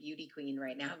friggin' beauty queen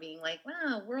right now being like,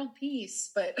 wow, world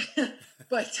peace. But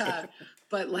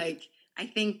like, I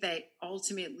think that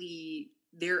ultimately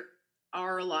there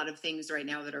are a lot of things right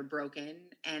now that are broken,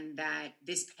 and that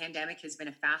this pandemic has been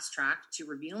a fast track to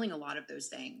revealing a lot of those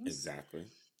things. Exactly.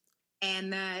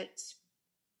 And that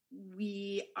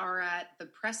we are at the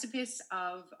precipice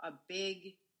of a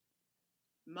big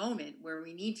moment where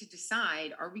we need to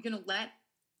decide, are we going to let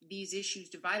these issues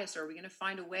divide us, or are we going to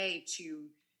find a way to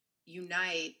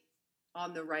unite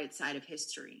on the right side of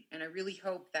history? And I really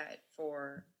hope that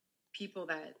for people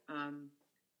that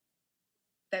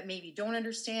that maybe don't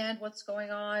understand what's going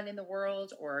on in the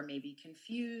world, or are maybe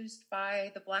confused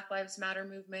by the Black Lives Matter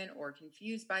movement, or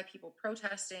confused by people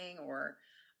protesting, or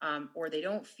they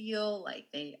don't feel like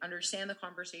they understand the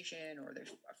conversation, or they're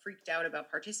freaked out about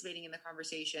participating in the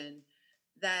conversation,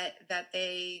 that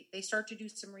they start to do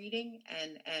some reading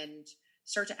and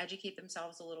start to educate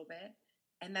themselves a little bit,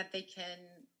 and that they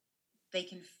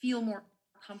can feel more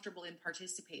comfortable in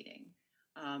participating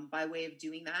by way of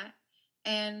doing that,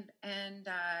 and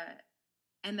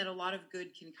that a lot of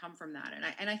good can come from that.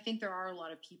 And I think there are a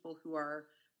lot of people who are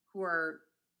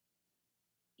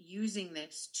using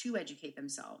this to educate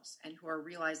themselves, and who are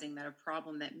realizing that a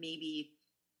problem that maybe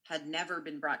had never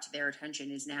been brought to their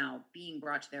attention is now being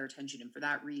brought to their attention. And for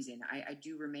that reason, I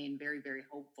do remain very, very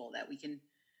hopeful that we can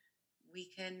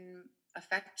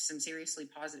affect some seriously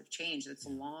positive change that's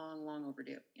long, long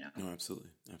overdue. You know? No, absolutely.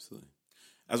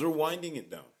 As we're winding it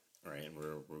down, right, and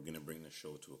we're going to bring the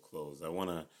show to a close, I want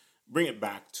to bring it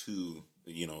back to,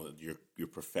 you know, your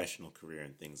professional career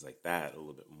and things like that a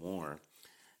little bit more.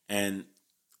 And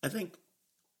I think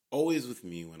always with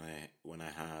me when I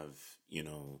have, you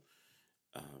know,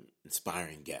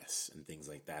 inspiring guests and things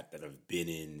like that that have been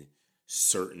in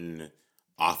certain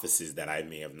offices that I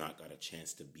may have not got a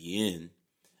chance to be in.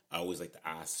 I always like to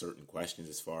ask certain questions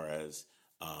as far as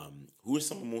who are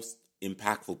some of the most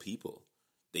impactful people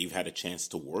that you've had a chance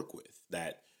to work with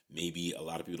that maybe a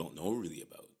lot of people don't know really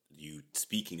about. You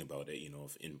speaking about it, you know,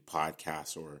 in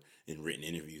podcasts or in written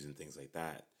interviews and things like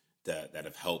that, that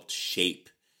have helped shape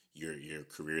your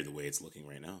career the way it's looking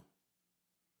right now.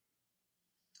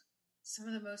 Some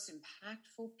of the most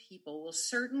impactful people, well,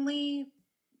 certainly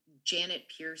Janet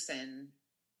Pearson,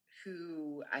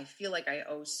 who I feel like I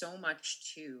owe so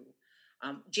much to.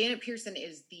 Janet Pearson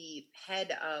is the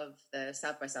head of the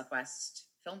South by Southwest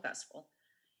Film Festival,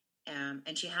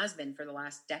 and she has been for the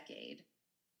last decade.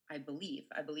 I believe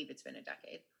it's been a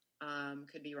decade.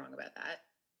 Could be wrong about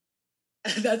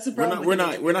that. That's the problem. We're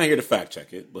not here to fact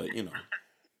check it, but you know.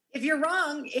 If you're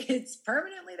wrong, it's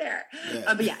permanently there.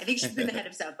 Yeah. But yeah, I think she's been the head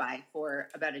of South by for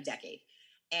about a decade.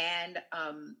 And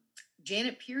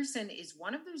Janet Pearson is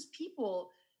one of those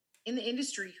people in the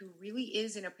industry who really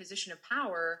is in a position of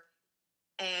power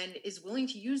and is willing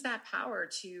to use that power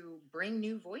to bring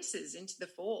new voices into the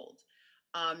fold.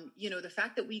 You know, the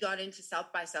fact that we got into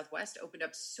South by Southwest opened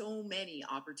up so many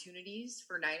opportunities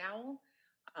for Night Owl.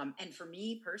 And for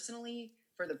me personally,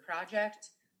 for the project,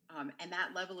 and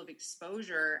that level of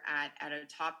exposure at a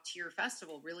top tier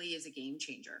festival really is a game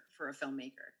changer for a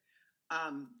filmmaker.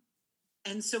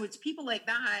 And so it's people like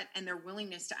that and their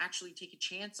willingness to actually take a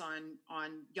chance on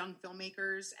young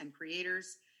filmmakers and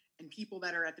creators and people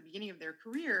that are at the beginning of their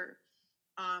career,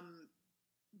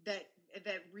 that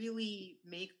really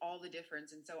make all the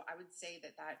difference. And so I would say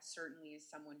that certainly is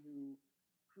someone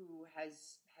who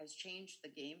has changed the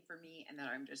game for me and that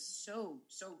I'm just so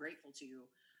grateful to.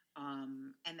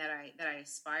 And that I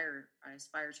aspire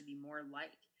to be more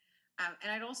like.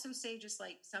 And I'd also say just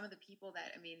like some of the people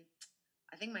that, I mean,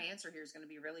 I think my answer here is going to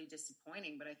be really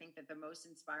disappointing, but I think that the most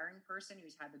inspiring person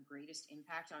who's had the greatest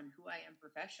impact on who I am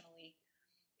professionally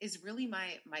is really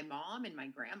my mom and my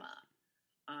grandma.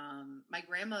 My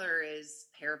grandmother is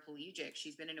paraplegic.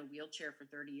 She's been in a wheelchair for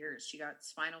 30 years. She got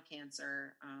spinal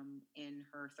cancer in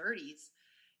her 30s,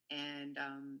 and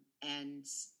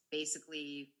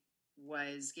basically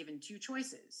was given two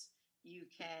choices. You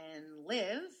can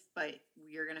live, but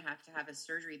you're going to have a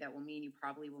surgery that will mean you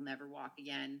probably will never walk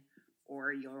again,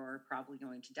 or you're probably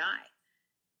going to die.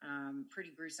 Pretty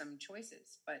gruesome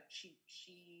choices, but she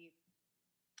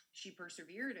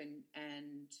persevered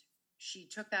and she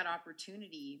took that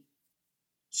opportunity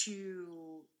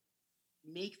to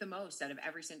make the most out of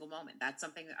every single moment. That's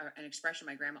something, an expression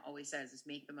my grandma always says is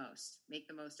make the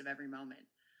most of every moment.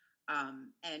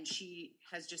 And she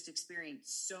has just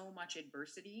experienced so much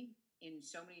adversity in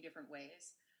so many different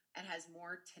ways and has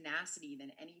more tenacity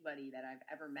than anybody that I've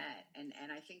ever met.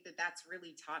 And I think that that's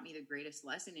really taught me the greatest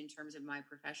lesson in terms of my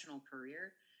professional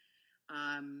career,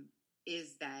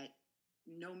 is that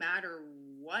no matter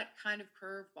what kind of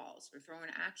curveballs are thrown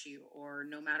at you, or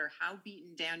no matter how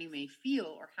beaten down you may feel,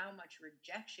 or how much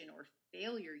rejection or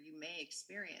failure you may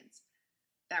experience,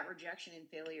 that rejection and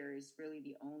failure is really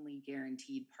the only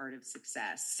guaranteed part of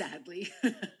success, sadly.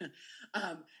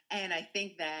 And I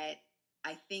think that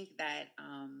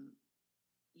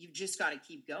you've just got to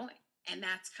keep going. And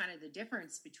that's kind of the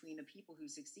difference between the people who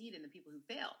succeed and the people who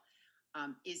fail,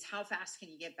 is how fast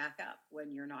can you get back up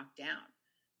when you're knocked down?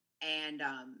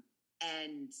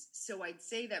 And so I'd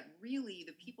say that really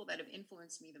the people that have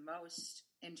influenced me the most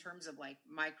in terms of like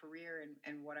my career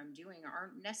and what I'm doing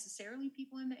aren't necessarily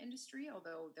people in the industry,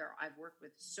 although I've worked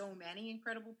with so many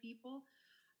incredible people,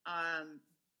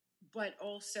 but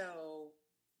also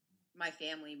my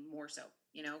family more so,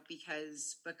 you know,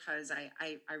 because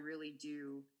I really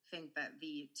do think that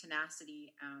the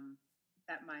tenacity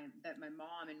that my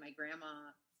mom and my grandma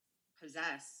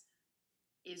possess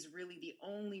is really the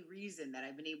only reason that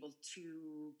I've been able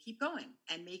to keep going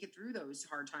and make it through those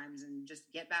hard times and just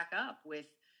get back up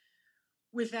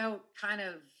without kind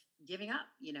of giving up,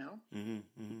 you know.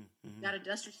 Got to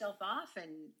dust yourself off and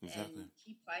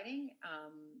keep fighting.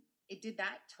 Did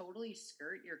that totally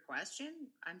skirt your question?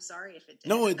 I'm sorry if it did.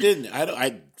 No, it didn't.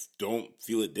 I don't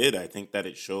feel it did. I think that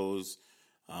it shows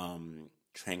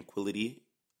tranquility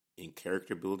in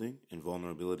character building and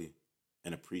vulnerability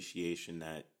and appreciation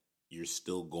that you're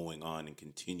still going on and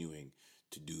continuing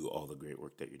to do all the great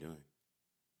work that you're doing.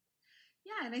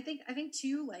 Yeah, and I think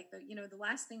too, like the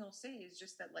last thing I'll say is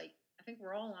just that, like, I think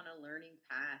we're all on a learning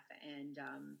path, and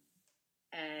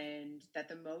that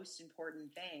the most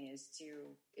important thing is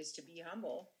to be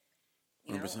humble,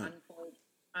 you 100%. Know,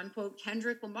 unquote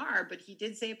Kendrick Lamar, but he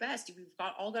did say it best. We've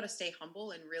all got to stay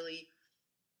humble, and really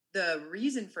the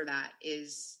reason for that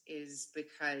is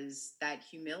because that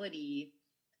humility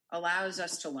allows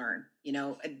us to learn.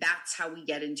 That's how we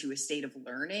get into a state of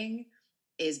learning,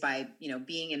 is by,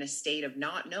 being in a state of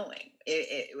not knowing.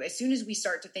 As soon as we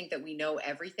start to think that we know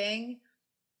everything,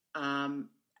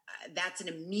 that's an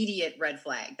immediate red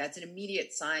flag. That's an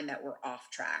immediate sign that we're off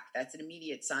track. That's an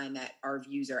immediate sign that our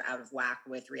views are out of whack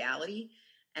with reality.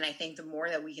 And I think the more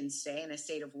that we can stay in a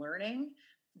state of learning,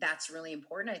 that's really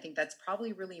important. I think that's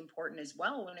probably really important as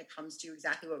well when it comes to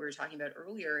exactly what we were talking about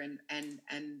earlier, and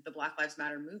the Black Lives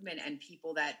Matter movement, and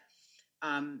people that,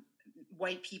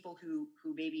 white people who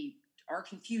maybe are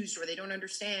confused, or they don't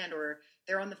understand, or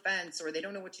they're on the fence, or they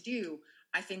don't know what to do.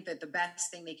 I think that the best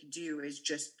thing they could do is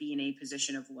just be in a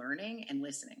position of learning and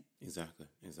listening. Exactly.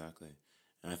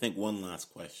 And I think one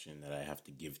last question that I have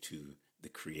to give to the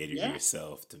creator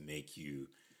yourself to make you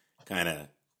kind of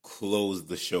close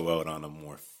the show out on a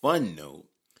more fun note.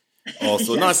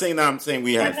 Also, not saying that I'm saying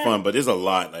we had fun, but there's a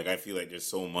lot. Like, I feel like there's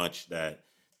so much that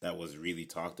was really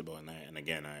talked about. And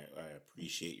again, I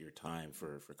appreciate your time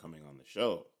for coming on the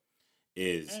show.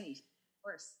 Of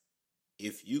course.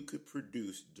 If you could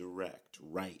produce, direct,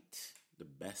 write the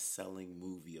best-selling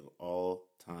movie of all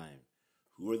time,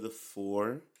 who are the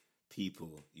 4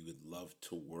 people you would love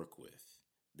to work with?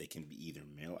 They can be either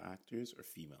male actors or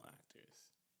female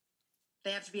actors.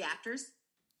 They have to be actors?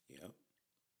 Yep.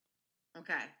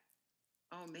 Okay.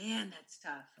 Oh, man, that's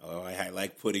tough. Oh, I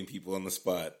like putting people on the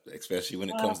spot, especially when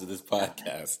it comes to this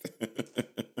podcast.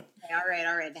 Okay,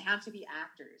 all right. They have to be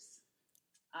actors.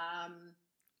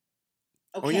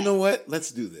 Okay. Oh, you know what? Let's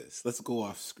do this. Let's go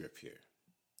off script here.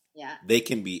 Yeah. They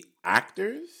can be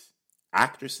actors,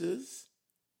 actresses,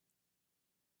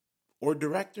 or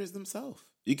directors themselves.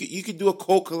 You could do a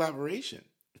co-collaboration.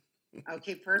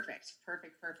 Okay, perfect.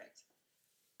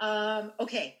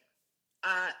 Okay.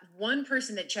 One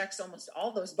person that checks almost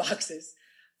all those boxes,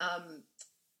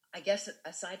 I guess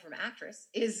aside from actress,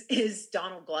 is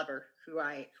Donald Glover, who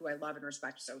I love and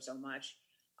respect so much.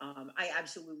 I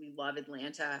absolutely love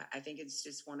Atlanta. I think it's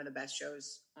just one of the best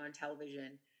shows on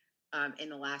television in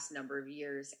the last number of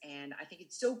years. And I think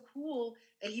it's so cool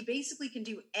that he basically can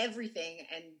do everything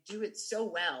and do it so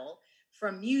well,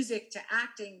 from music to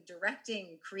acting,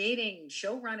 directing, creating,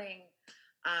 show running.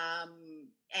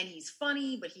 And he's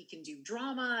funny, but he can do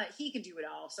drama. He can do it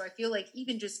all. So I feel like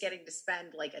even just getting to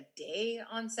spend like a day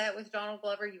on set with Donald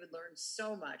Glover, you would learn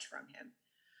so much from him.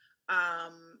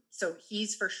 So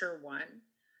he's for sure one.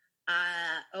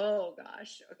 Oh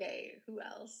gosh. Okay. Who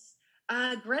else?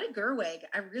 Greta Gerwig.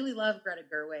 I really love Greta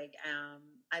Gerwig.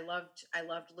 I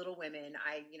loved Little Women.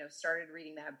 I, started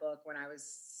reading that book when I was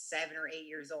 7 or 8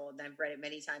 years old, and I've read it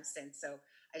many times since. So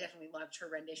I definitely loved her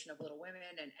rendition of Little Women,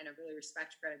 and I really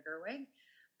respect Greta Gerwig,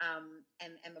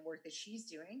 and the work that she's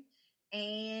doing.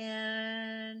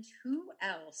 And who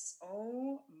else?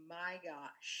 Oh my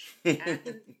gosh.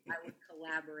 Actors I would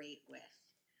collaborate with.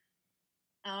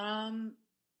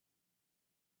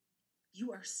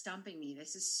 You are stumping me.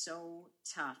 This is so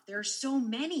tough. There are so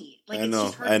many. I know.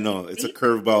 It's a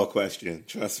curveball question.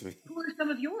 Trust me. Who are some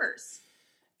of yours?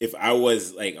 If I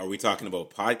was like, are we talking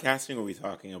about podcasting, or are we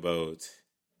talking about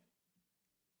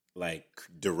like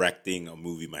directing a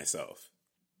movie myself?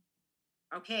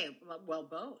 Okay, well,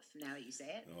 both. Now that you say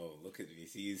it. Oh, look at me!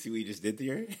 See what you just did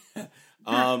there.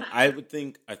 I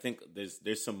think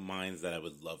there's some minds that I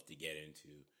would love to get into.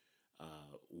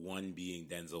 One being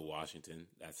Denzel Washington.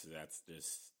 That's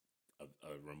just a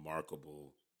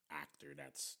remarkable actor.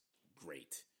 That's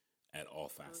great at all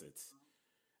facets.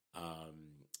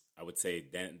 I would say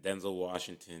Denzel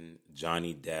Washington,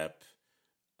 Johnny Depp,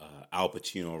 Al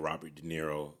Pacino, Robert De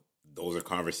Niro. Those are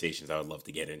conversations I would love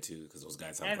to get into, because those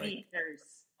guys have heavy hitters.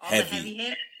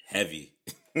 Heavy.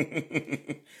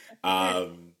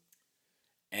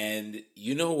 And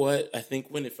you know what? I think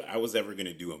if I was ever going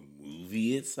to do a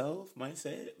movie itself,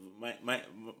 myself,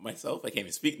 I can't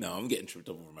even speak now. I'm getting tripped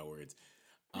up over my words.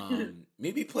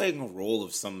 Maybe playing a role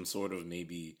of some sort of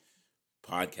maybe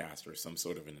podcast or some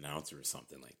sort of an announcer or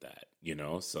something like that,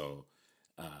 So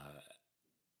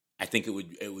I think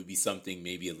it would be something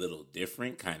maybe a little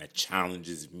different, kind of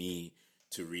challenges me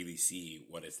to really see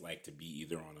what it's like to be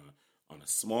either on a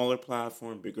smaller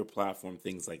platform, bigger platform,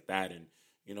 things like that, and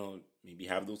maybe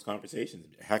have those conversations.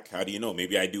 Heck, how do you know?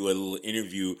 Maybe I do a little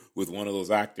interview with one of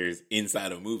those actors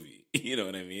inside a movie. You know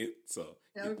what I mean? So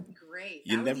that would be great.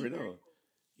 You never know.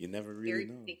 You never really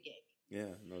know. Big gig.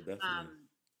 Yeah, no, definitely.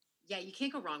 Yeah, you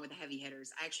can't go wrong with the heavy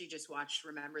hitters. I actually just watched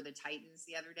Remember the Titans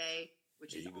the other day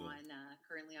which is on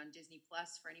currently on Disney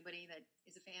Plus for anybody that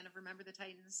is a fan of Remember the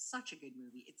Titans. Such a good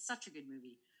movie. It's such a good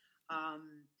movie.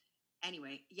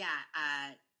 Anyway, yeah.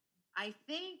 I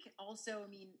think also, I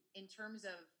mean, in terms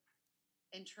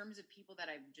of people that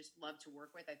I just love to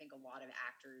work with, I think a lot of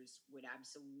actors would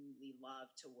absolutely love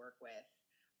to work with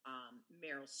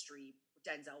Meryl Streep,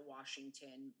 Denzel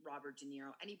Washington, Robert De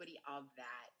Niro, anybody of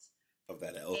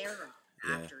that ilk. Era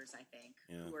actors, I think,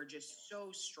 who are just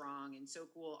so strong and so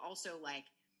cool. Also, like,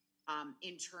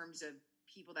 in terms of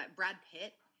people that Brad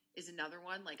Pitt is another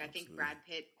one. Like, I think Brad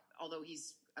Pitt, although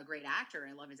he's a great actor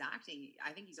and I love his acting,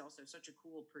 I think he's also such a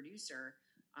cool producer.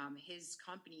 His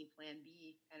company, Plan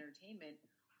B Entertainment,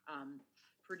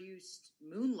 produced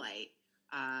Moonlight,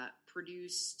 has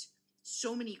produced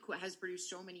so many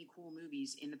cool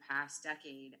movies in the past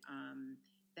decade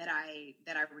that I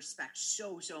respect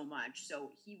so much.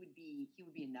 So he would be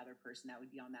another person that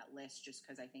would be on that list, just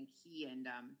because I think he and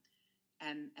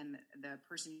the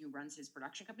person who runs his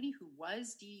production company, who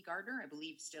was Dee Dee Gardner, I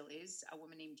believe still is a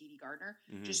woman named Dee Dee Gardner,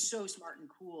 just so smart and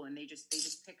cool, and they just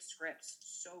pick scripts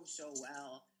so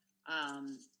well.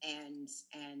 And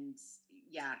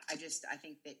yeah, I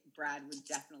think that Brad would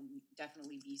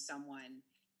definitely be someone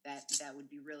that would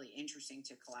be really interesting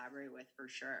to collaborate with for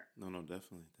sure. No,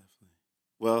 definitely.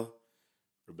 Well,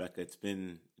 Rebecca, it's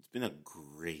been a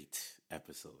great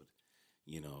episode.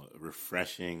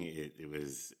 Refreshing. It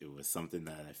was something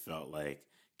that I felt like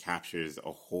captures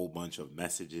a whole bunch of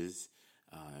messages.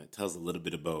 It tells a little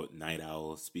bit about Night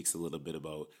Owl, speaks a little bit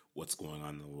about what's going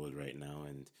on in the world right now,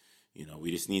 and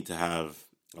we just need to have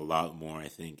a lot more, I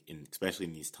think, especially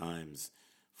in these times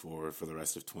for the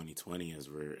rest of 2020 as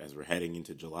we're heading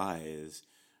into July,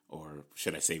 or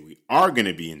should I say we are going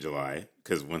to be in July,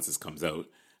 because once this comes out,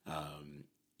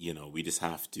 we just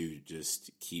have to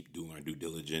just keep doing our due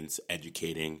diligence,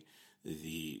 educating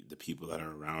the people that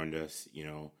are around us,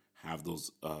 have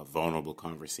those vulnerable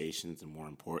conversations, and more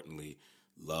importantly,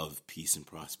 love, peace, and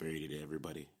prosperity to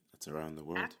everybody that's around the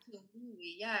world.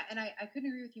 Absolutely. Yeah. And I couldn't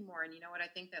agree with you more. And you know what? I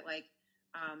think that, like,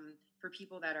 for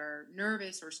people that are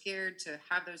nervous or scared to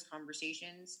have those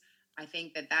conversations, I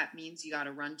think that means you got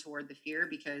to run toward the fear,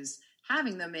 because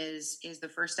having them is the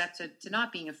first step to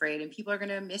not being afraid. And people are going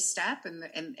to misstep,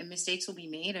 and mistakes will be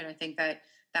made. And I think that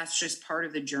that's just part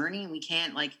of the journey. And we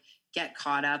can't, like, get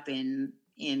caught up in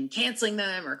canceling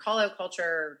them or call out culture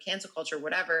or cancel culture,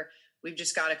 whatever. We've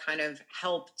just got to kind of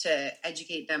help to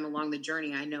educate them along the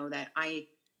journey. I know that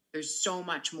there's so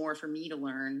much more for me to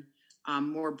learn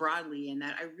more broadly, and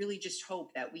that I really just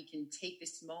hope that we can take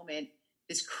this moment,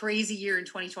 this crazy year in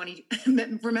 2020.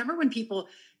 Remember when people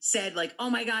said, like, oh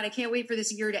my God, I can't wait for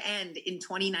this year to end in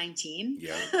 2019?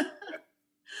 Yeah.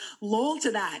 Lol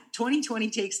to that. 2020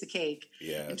 takes the cake.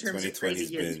 Yeah. In terms of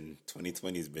crazy years.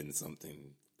 2020 has been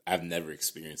something. I've never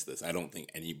experienced this. I don't think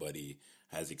anybody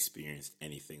has experienced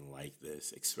anything like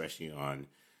this, especially on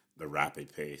the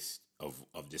rapid pace of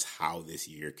just how this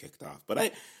year kicked off. But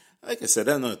like I said,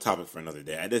 that's another topic for another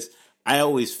day. I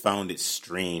always found it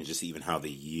strange, just even how the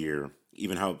year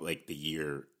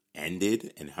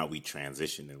ended and how we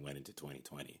transitioned and went into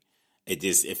 2020.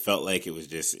 It felt like it was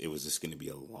just going to be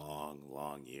a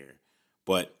long year.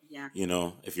 But yeah.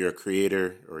 If you're a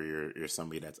creator or you're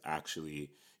somebody that's actually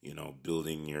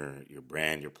building your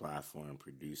brand, your platform,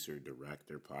 producer,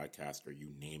 director, podcaster,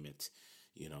 you name it,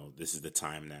 this is the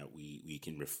time that we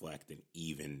can reflect, and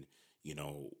even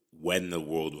when the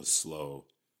world was slow,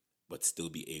 but still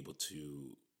be able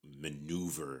to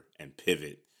maneuver and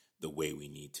pivot the way we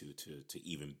need to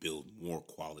even build more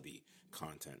quality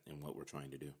content in what we're trying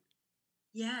to do.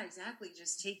 Yeah, exactly.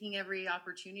 Just taking every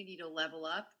opportunity to level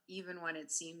up, even when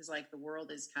it seems like the world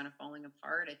is kind of falling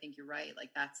apart. I think you're right.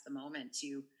 Like, that's the moment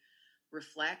to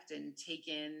reflect and take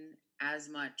in as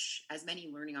many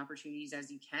learning opportunities as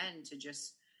you can to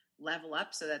just level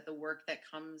up, so that the work that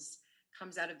comes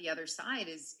out of the other side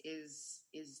is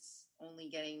only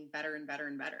getting better and better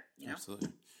and better. Absolutely.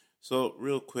 So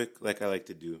real quick, like I like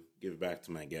to do, give it back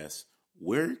to my guests.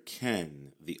 Where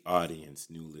can the audience,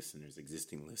 new listeners,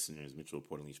 existing listeners, Mitchell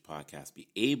Report Unleashed podcast, be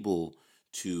able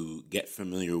to get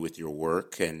familiar with your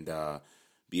work and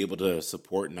be able to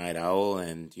support Night Owl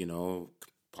and,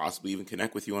 possibly even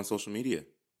connect with you on social media?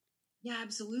 Yeah,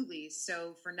 absolutely.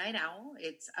 So for Night Owl,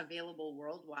 it's available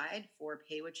worldwide for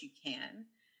pay what you can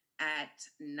at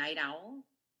nightowl.vhx.tv.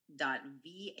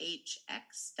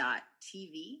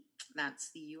 That's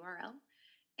the URL.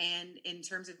 And in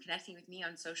terms of connecting with me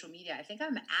on social media, I think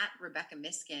I'm at Rebecca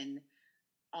Miskin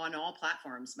on all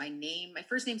platforms. My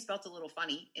first name spelled a little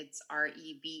funny. It's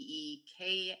Rebekah.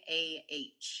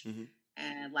 Mm-hmm.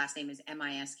 And last name is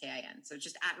Miskin. So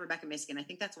just at Rebecca Miskin. I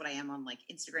think that's what I am on, like,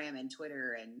 Instagram and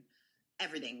Twitter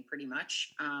everything pretty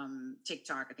much.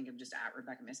 TikTok, I think I'm just at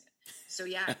Rebecca Miskin. So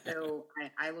yeah, so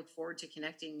I look forward to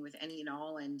connecting with any and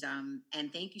all. And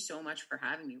thank you so much for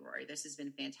having me, Rory. This has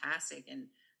been fantastic. And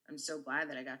I'm so glad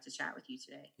that I got to chat with you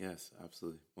today. Yes,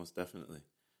 absolutely. Most definitely.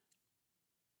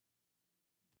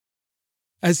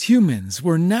 As humans,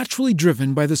 we're naturally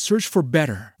driven by the search for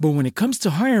better. But when it comes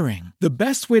to hiring, the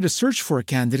best way to search for a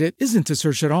candidate isn't to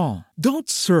search at all. Don't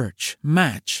search,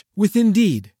 match with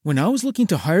Indeed. When I was looking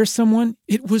to hire someone,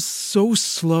 it was so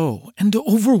slow and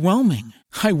overwhelming.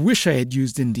 I wish I had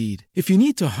used Indeed. If you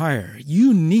need to hire,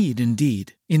 you need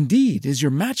Indeed. Indeed is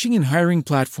your matching and hiring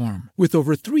platform with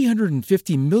over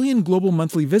 350 million global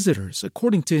monthly visitors,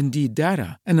 according to Indeed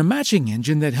data, and a matching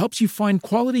engine that helps you find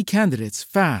quality candidates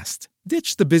fast.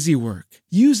 Ditch the busy work.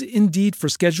 Use Indeed for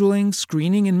scheduling,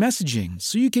 screening, and messaging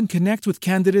so you can connect with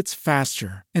candidates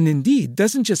faster. And Indeed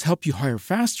doesn't just help you hire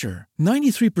faster.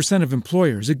 93% of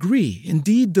employers agree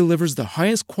Indeed delivers the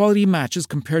highest quality matches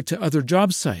compared to other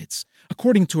job sites,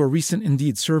 according to a recent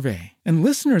Indeed survey. And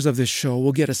listeners of this show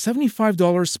will get a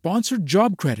 $75 sponsored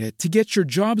job credit to get your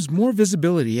jobs more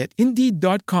visibility at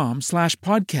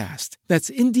Indeed.com/podcast. That's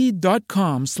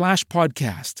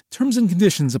Indeed.com/podcast. Terms and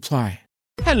conditions apply.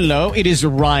 Hello, it is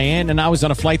Ryan, and I was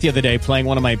on a flight the other day playing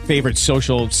one of my favorite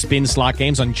social spin slot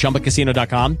games on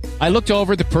ChumbaCasino.com. I looked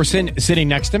over at the person sitting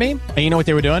next to me, and you know what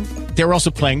they were doing? They were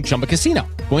also playing Chumba Casino.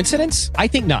 Coincidence? I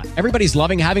think not. Everybody's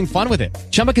loving having fun with it.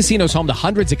 Chumba Casino is home to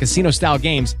hundreds of casino-style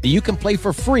games that you can play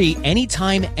for free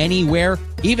anytime, anywhere,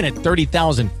 even at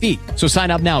 30,000 feet. So sign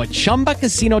up now at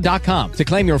ChumbaCasino.com to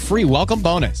claim your free welcome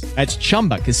bonus. That's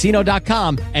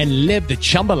ChumbaCasino.com and live the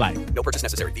Chumba life. No purchase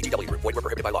necessary. VGW. Void where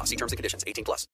prohibited by law. See terms and conditions. 18+.